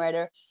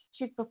 singer-songwriter.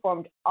 She's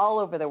performed all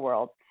over the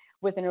world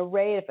with an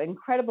array of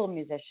incredible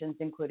musicians,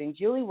 including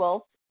Julie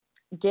Wolfe,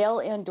 Gail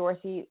Ann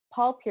Dorsey,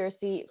 Paul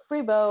Piercy,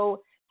 Freebo,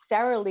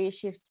 Sarah Lee.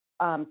 She's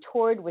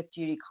toured with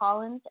Judy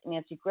Collins,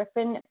 Nancy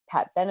Griffin,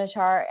 Pat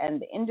Benatar,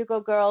 and the Indigo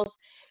Girls.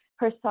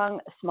 Her song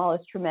 "Small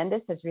Is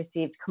Tremendous" has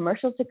received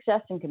commercial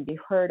success and can be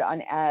heard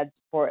on ads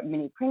for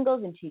Mini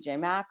Pringles and TJ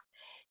Maxx.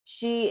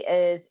 She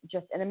is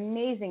just an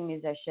amazing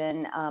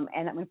musician,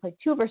 and I'm going to play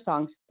two of her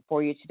songs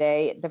for you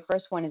today. The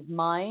first one is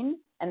Mine,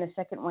 and the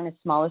second one is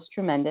Small Is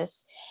Tremendous.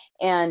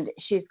 And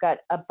she's got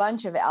a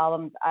bunch of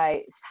albums.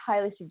 I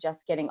highly suggest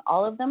getting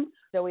all of them.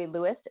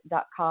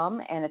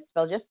 ZoeLewis.com, and it's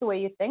spelled just the way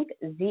you think,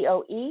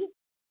 ZoeLewis.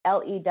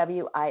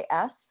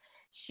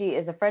 She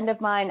is a friend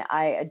of mine.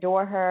 I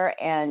adore her,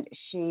 and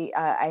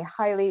I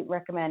highly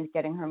recommend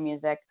getting her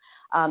music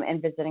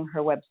and visiting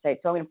her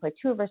website. So I'm going to play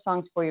two of her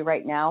songs for you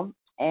right now,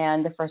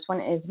 and the first one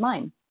is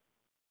Mine.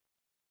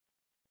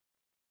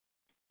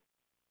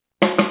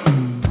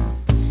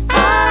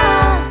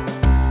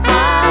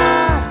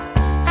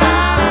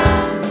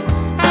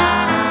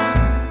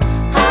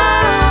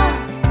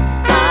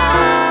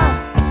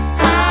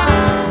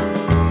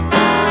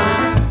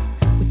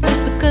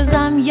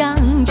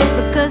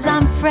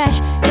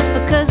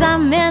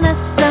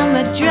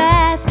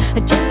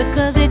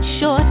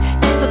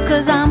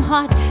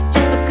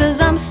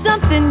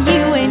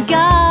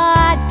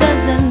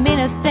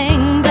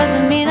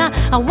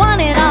 I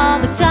want it all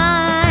the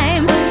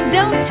time.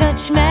 Don't touch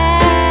me.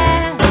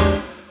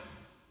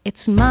 It's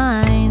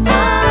mine.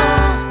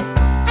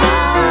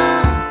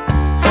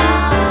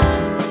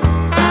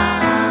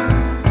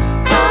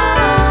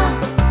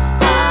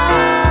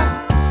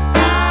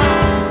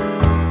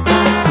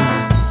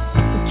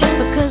 Just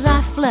because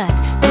I flirt,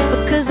 just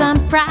because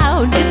I'm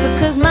proud, just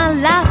because my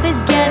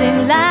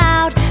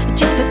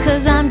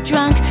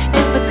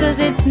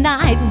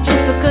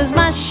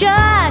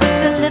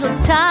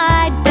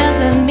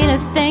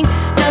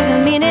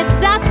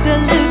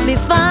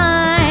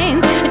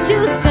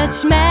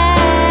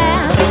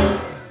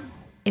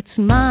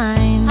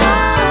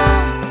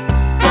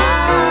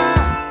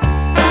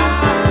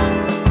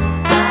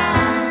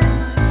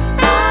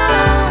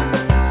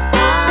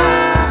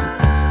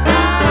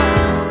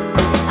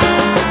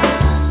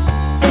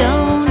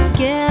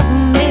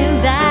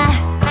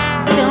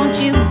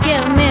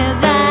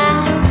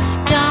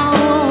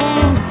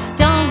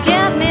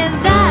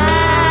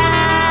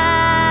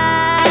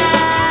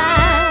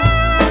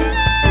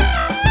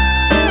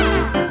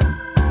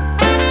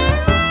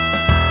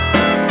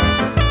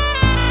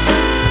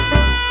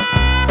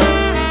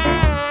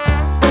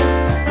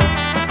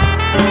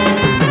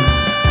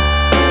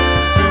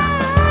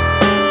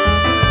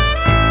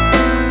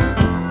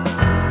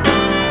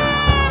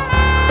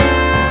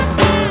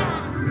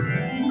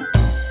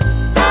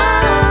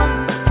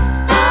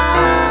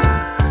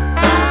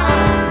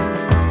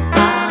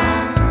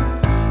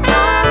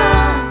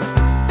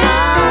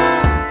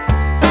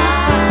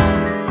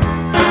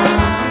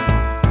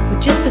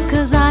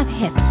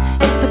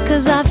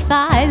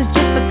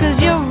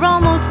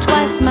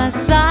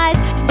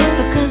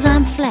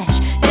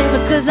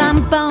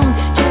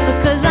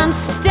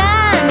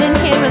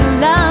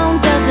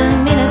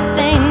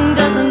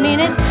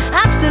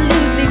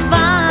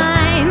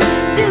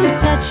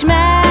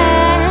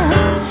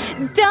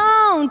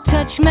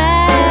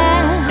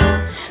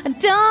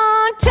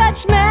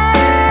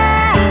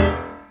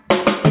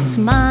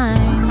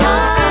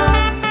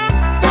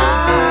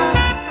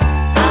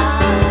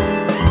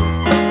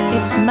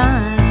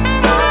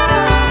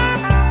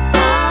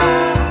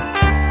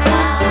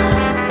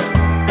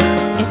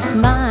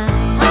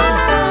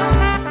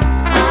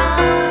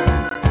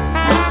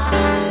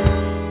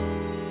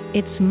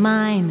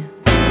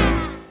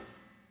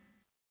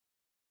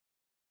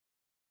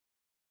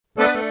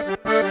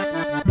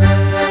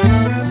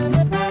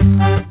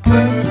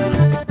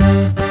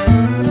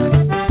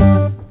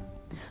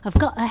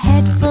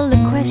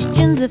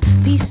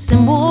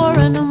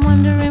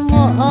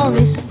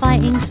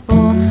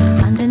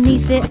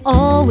it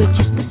all, we're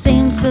just the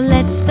same. So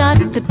let's start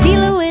to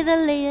peel away the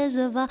layers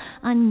of our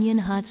onion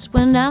hearts.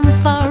 When I'm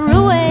far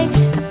away,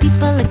 the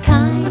people are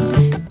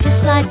kind,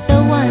 just like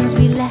the ones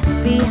we left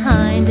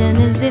behind. And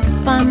as if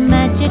by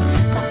magic,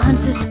 the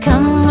answers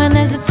come when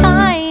there's a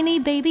tiny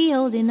baby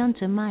holding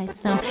onto my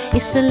thumb.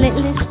 It's the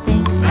littlest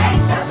thing.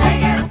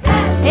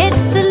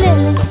 It's the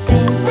littlest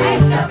thing.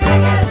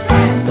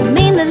 I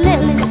mean the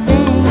littlest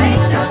thing.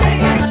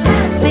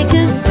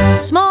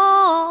 Because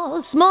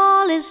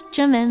small is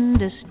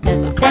tremendous.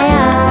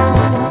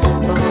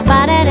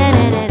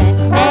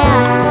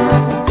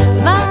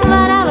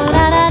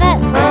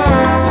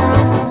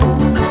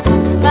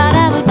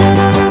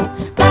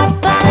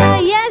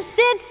 Yes,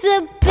 it's a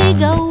big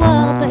old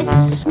world, but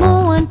it's a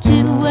small one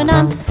too. And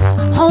I'm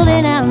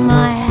holding out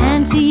my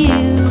hand to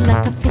you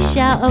like a fish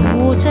out of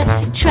water,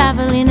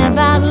 traveling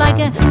about like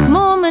a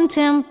Mormon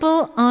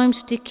temple. I'm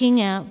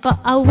sticking out, but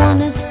I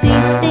wanna see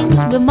things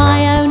with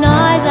my own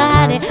eyes. I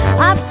had it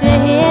up to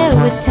here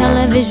with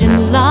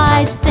television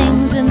lies.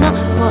 Things are not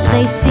what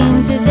they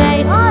seem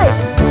today. Oh,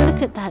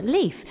 look at that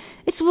leaf.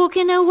 It's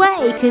walking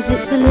away, 'cause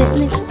it's the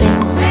littlest thing.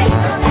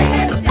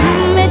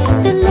 It's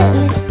the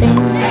littlest thing.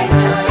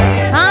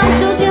 I'm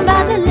talking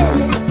about the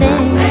littlest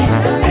thing.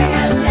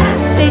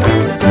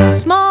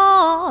 Because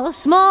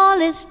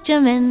small is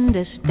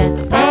tremendous.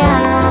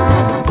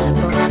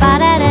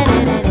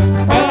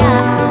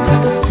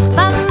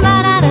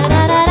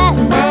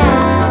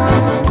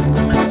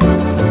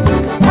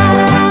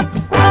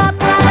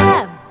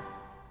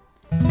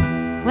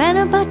 When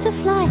a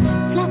butterfly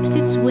flaps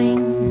its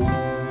wings,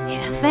 it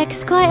affects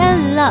quite a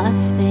lot of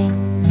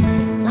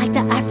things. Like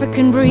the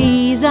African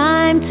breeze,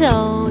 I'm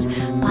told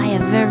by a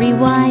very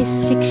wise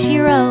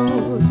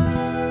 6-year-old.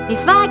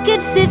 If I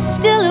could sit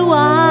still a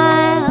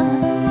while,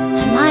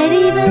 I might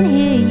even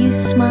hear you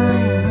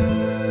smile.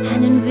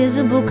 An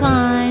invisible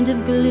kind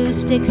of glue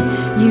sticks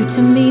you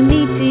to me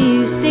to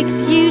you, sticks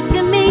you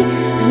to me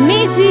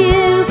to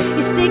you.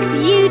 It sticks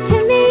you to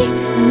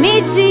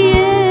me to you.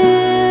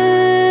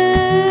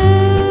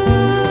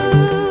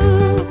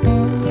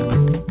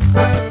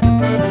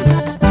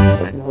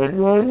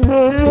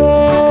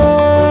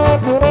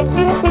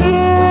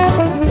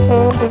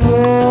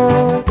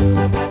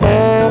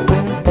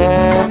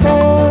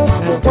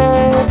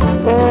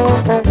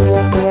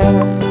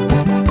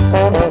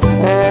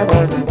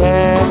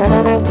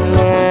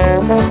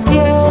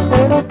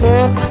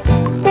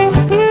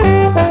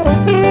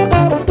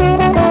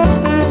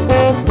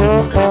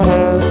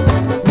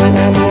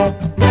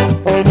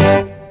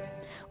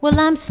 Well,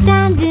 I'm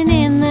standing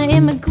in the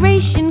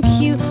immigration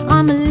queue.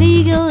 I'm a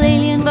legal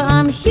alien, but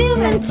I'm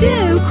human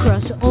too.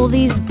 Cross all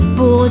these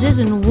borders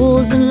and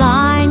walls and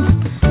lines.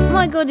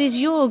 My God is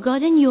your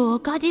God and your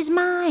God is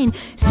mine.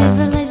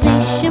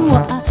 Civilization,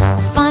 what a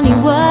funny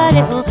word.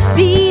 It will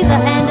be the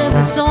end of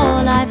us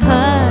all, I've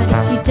heard.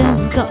 If you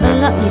don't got a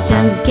lot, you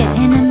don't get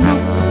in a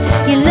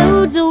mess. Your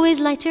load's always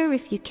lighter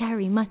if you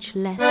carry much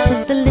less.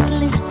 It's the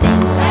littlest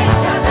thing.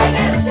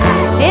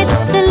 It's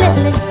the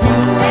littlest thing.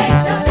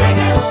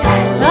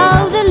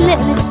 Oh, the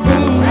littlest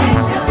thing.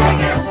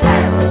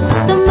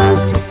 The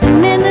most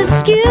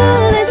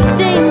minusculest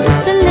thing.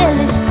 Just the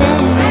littlest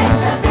thing.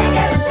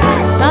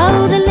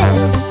 Oh, the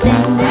littlest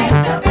thing.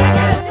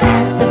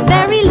 The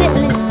very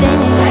littlest thing.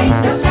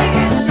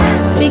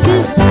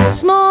 Because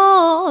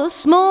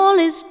small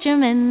is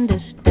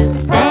tremendous.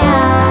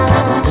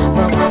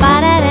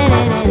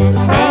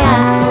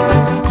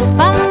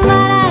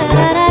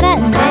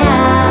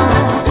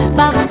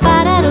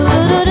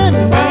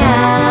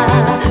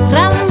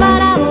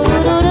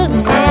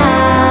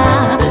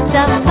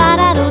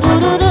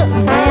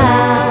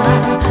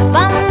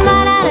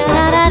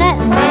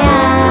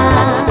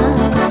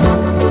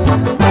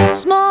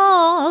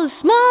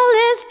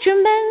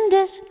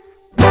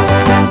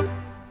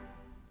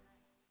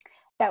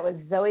 That was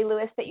Zoe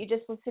Lewis that you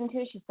just listened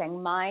to. She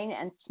sang Mine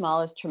and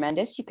Small is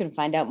Tremendous. You can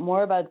find out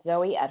more about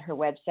Zoe at her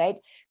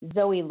website,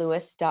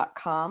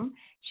 zoelewis.com.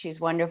 She's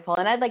wonderful.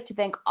 And I'd like to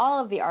thank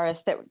all of the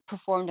artists that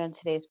performed on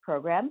today's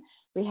program.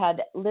 We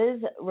had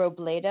Liz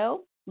Robledo,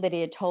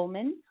 Lydia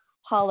Tolman,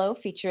 Hollow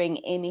featuring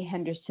Amy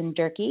Henderson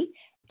Durkee,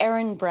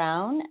 Erin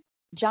Brown,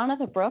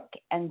 Jonathan Brooke,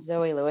 and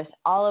Zoe Lewis,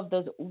 all of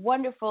those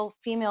wonderful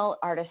female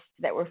artists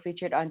that were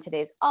featured on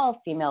today's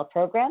all-female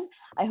program.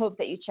 I hope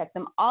that you check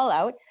them all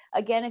out.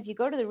 Again, if you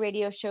go to the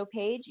radio show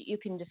page, you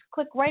can just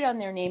click right on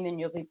their name and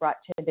you'll be brought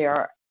to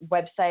their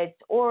websites,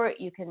 or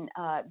you can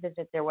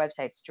visit their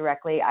websites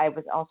directly. I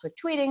was also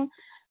tweeting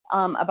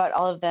about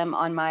all of them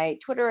on my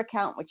Twitter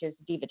account, which is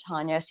Diva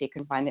Taunia, so you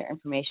can find their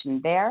information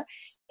there.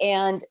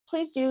 And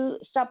please do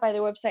stop by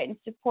their website and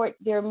support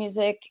their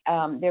music.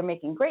 They're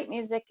making great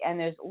music, and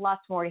there's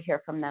lots more to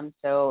hear from them,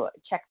 so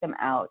check them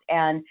out.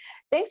 And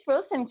thanks for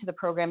listening to the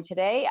program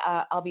today.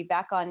 I'll be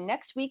back on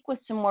next week with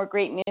some more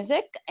great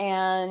music,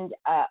 and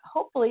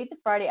hopefully the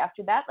Friday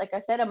after that. Like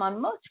I said, I'm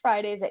on most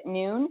Fridays at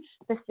noon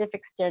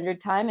Pacific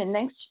Standard Time, and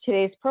thanks to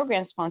today's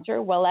program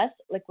sponsor, Welless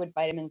Liquid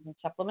Vitamins and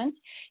Supplements.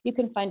 You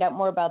can find out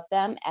more about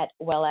them at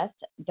Welless,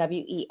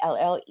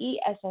 WELLESSE.com.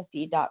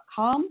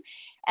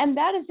 And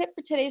that is it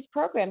for today's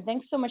program.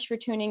 Thanks so much for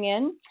tuning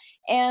in.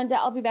 And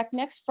I'll be back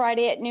next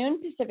Friday at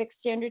noon Pacific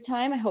Standard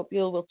Time. I hope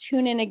you will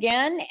tune in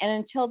again. And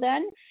until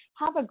then,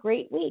 have a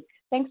great week.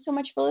 Thanks so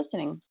much for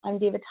listening. I'm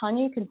Diva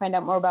Taunia. You can find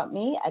out more about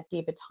me at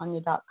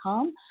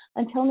divataunia.com.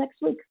 Until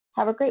next week,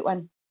 have a great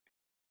one.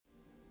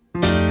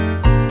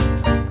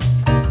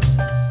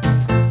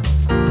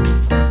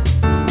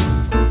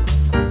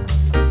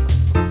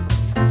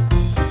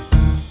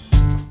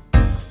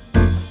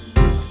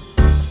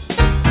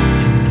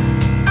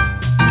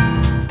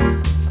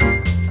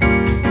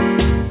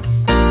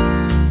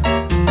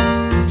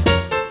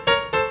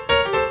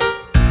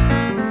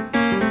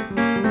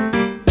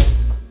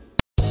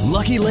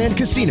 Lucky Land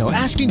Casino,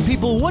 asking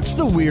people, what's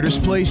the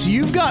weirdest place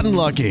you've gotten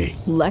lucky?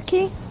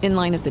 Lucky? In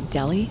line at the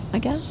deli, I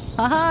guess?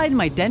 Aha, in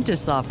my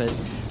dentist's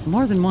office.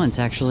 More than once,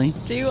 actually.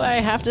 Do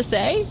I have to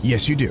say?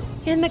 Yes, you do.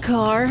 In the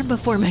car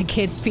before my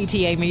kids'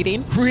 PTA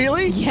meeting.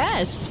 Really?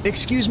 Yes.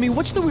 Excuse me,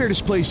 what's the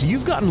weirdest place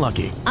you've gotten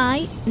lucky?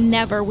 I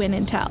never win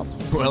and tell.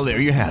 Well, there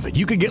you have it.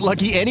 You can get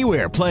lucky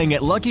anywhere, playing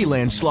at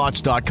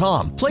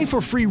LuckyLandSlots.com. Play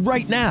for free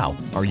right now.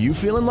 Are you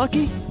feeling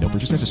lucky? No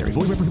purchase necessary.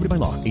 Void where prohibited by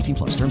law. 18+.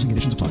 Terms and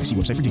conditions apply. See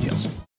website for details.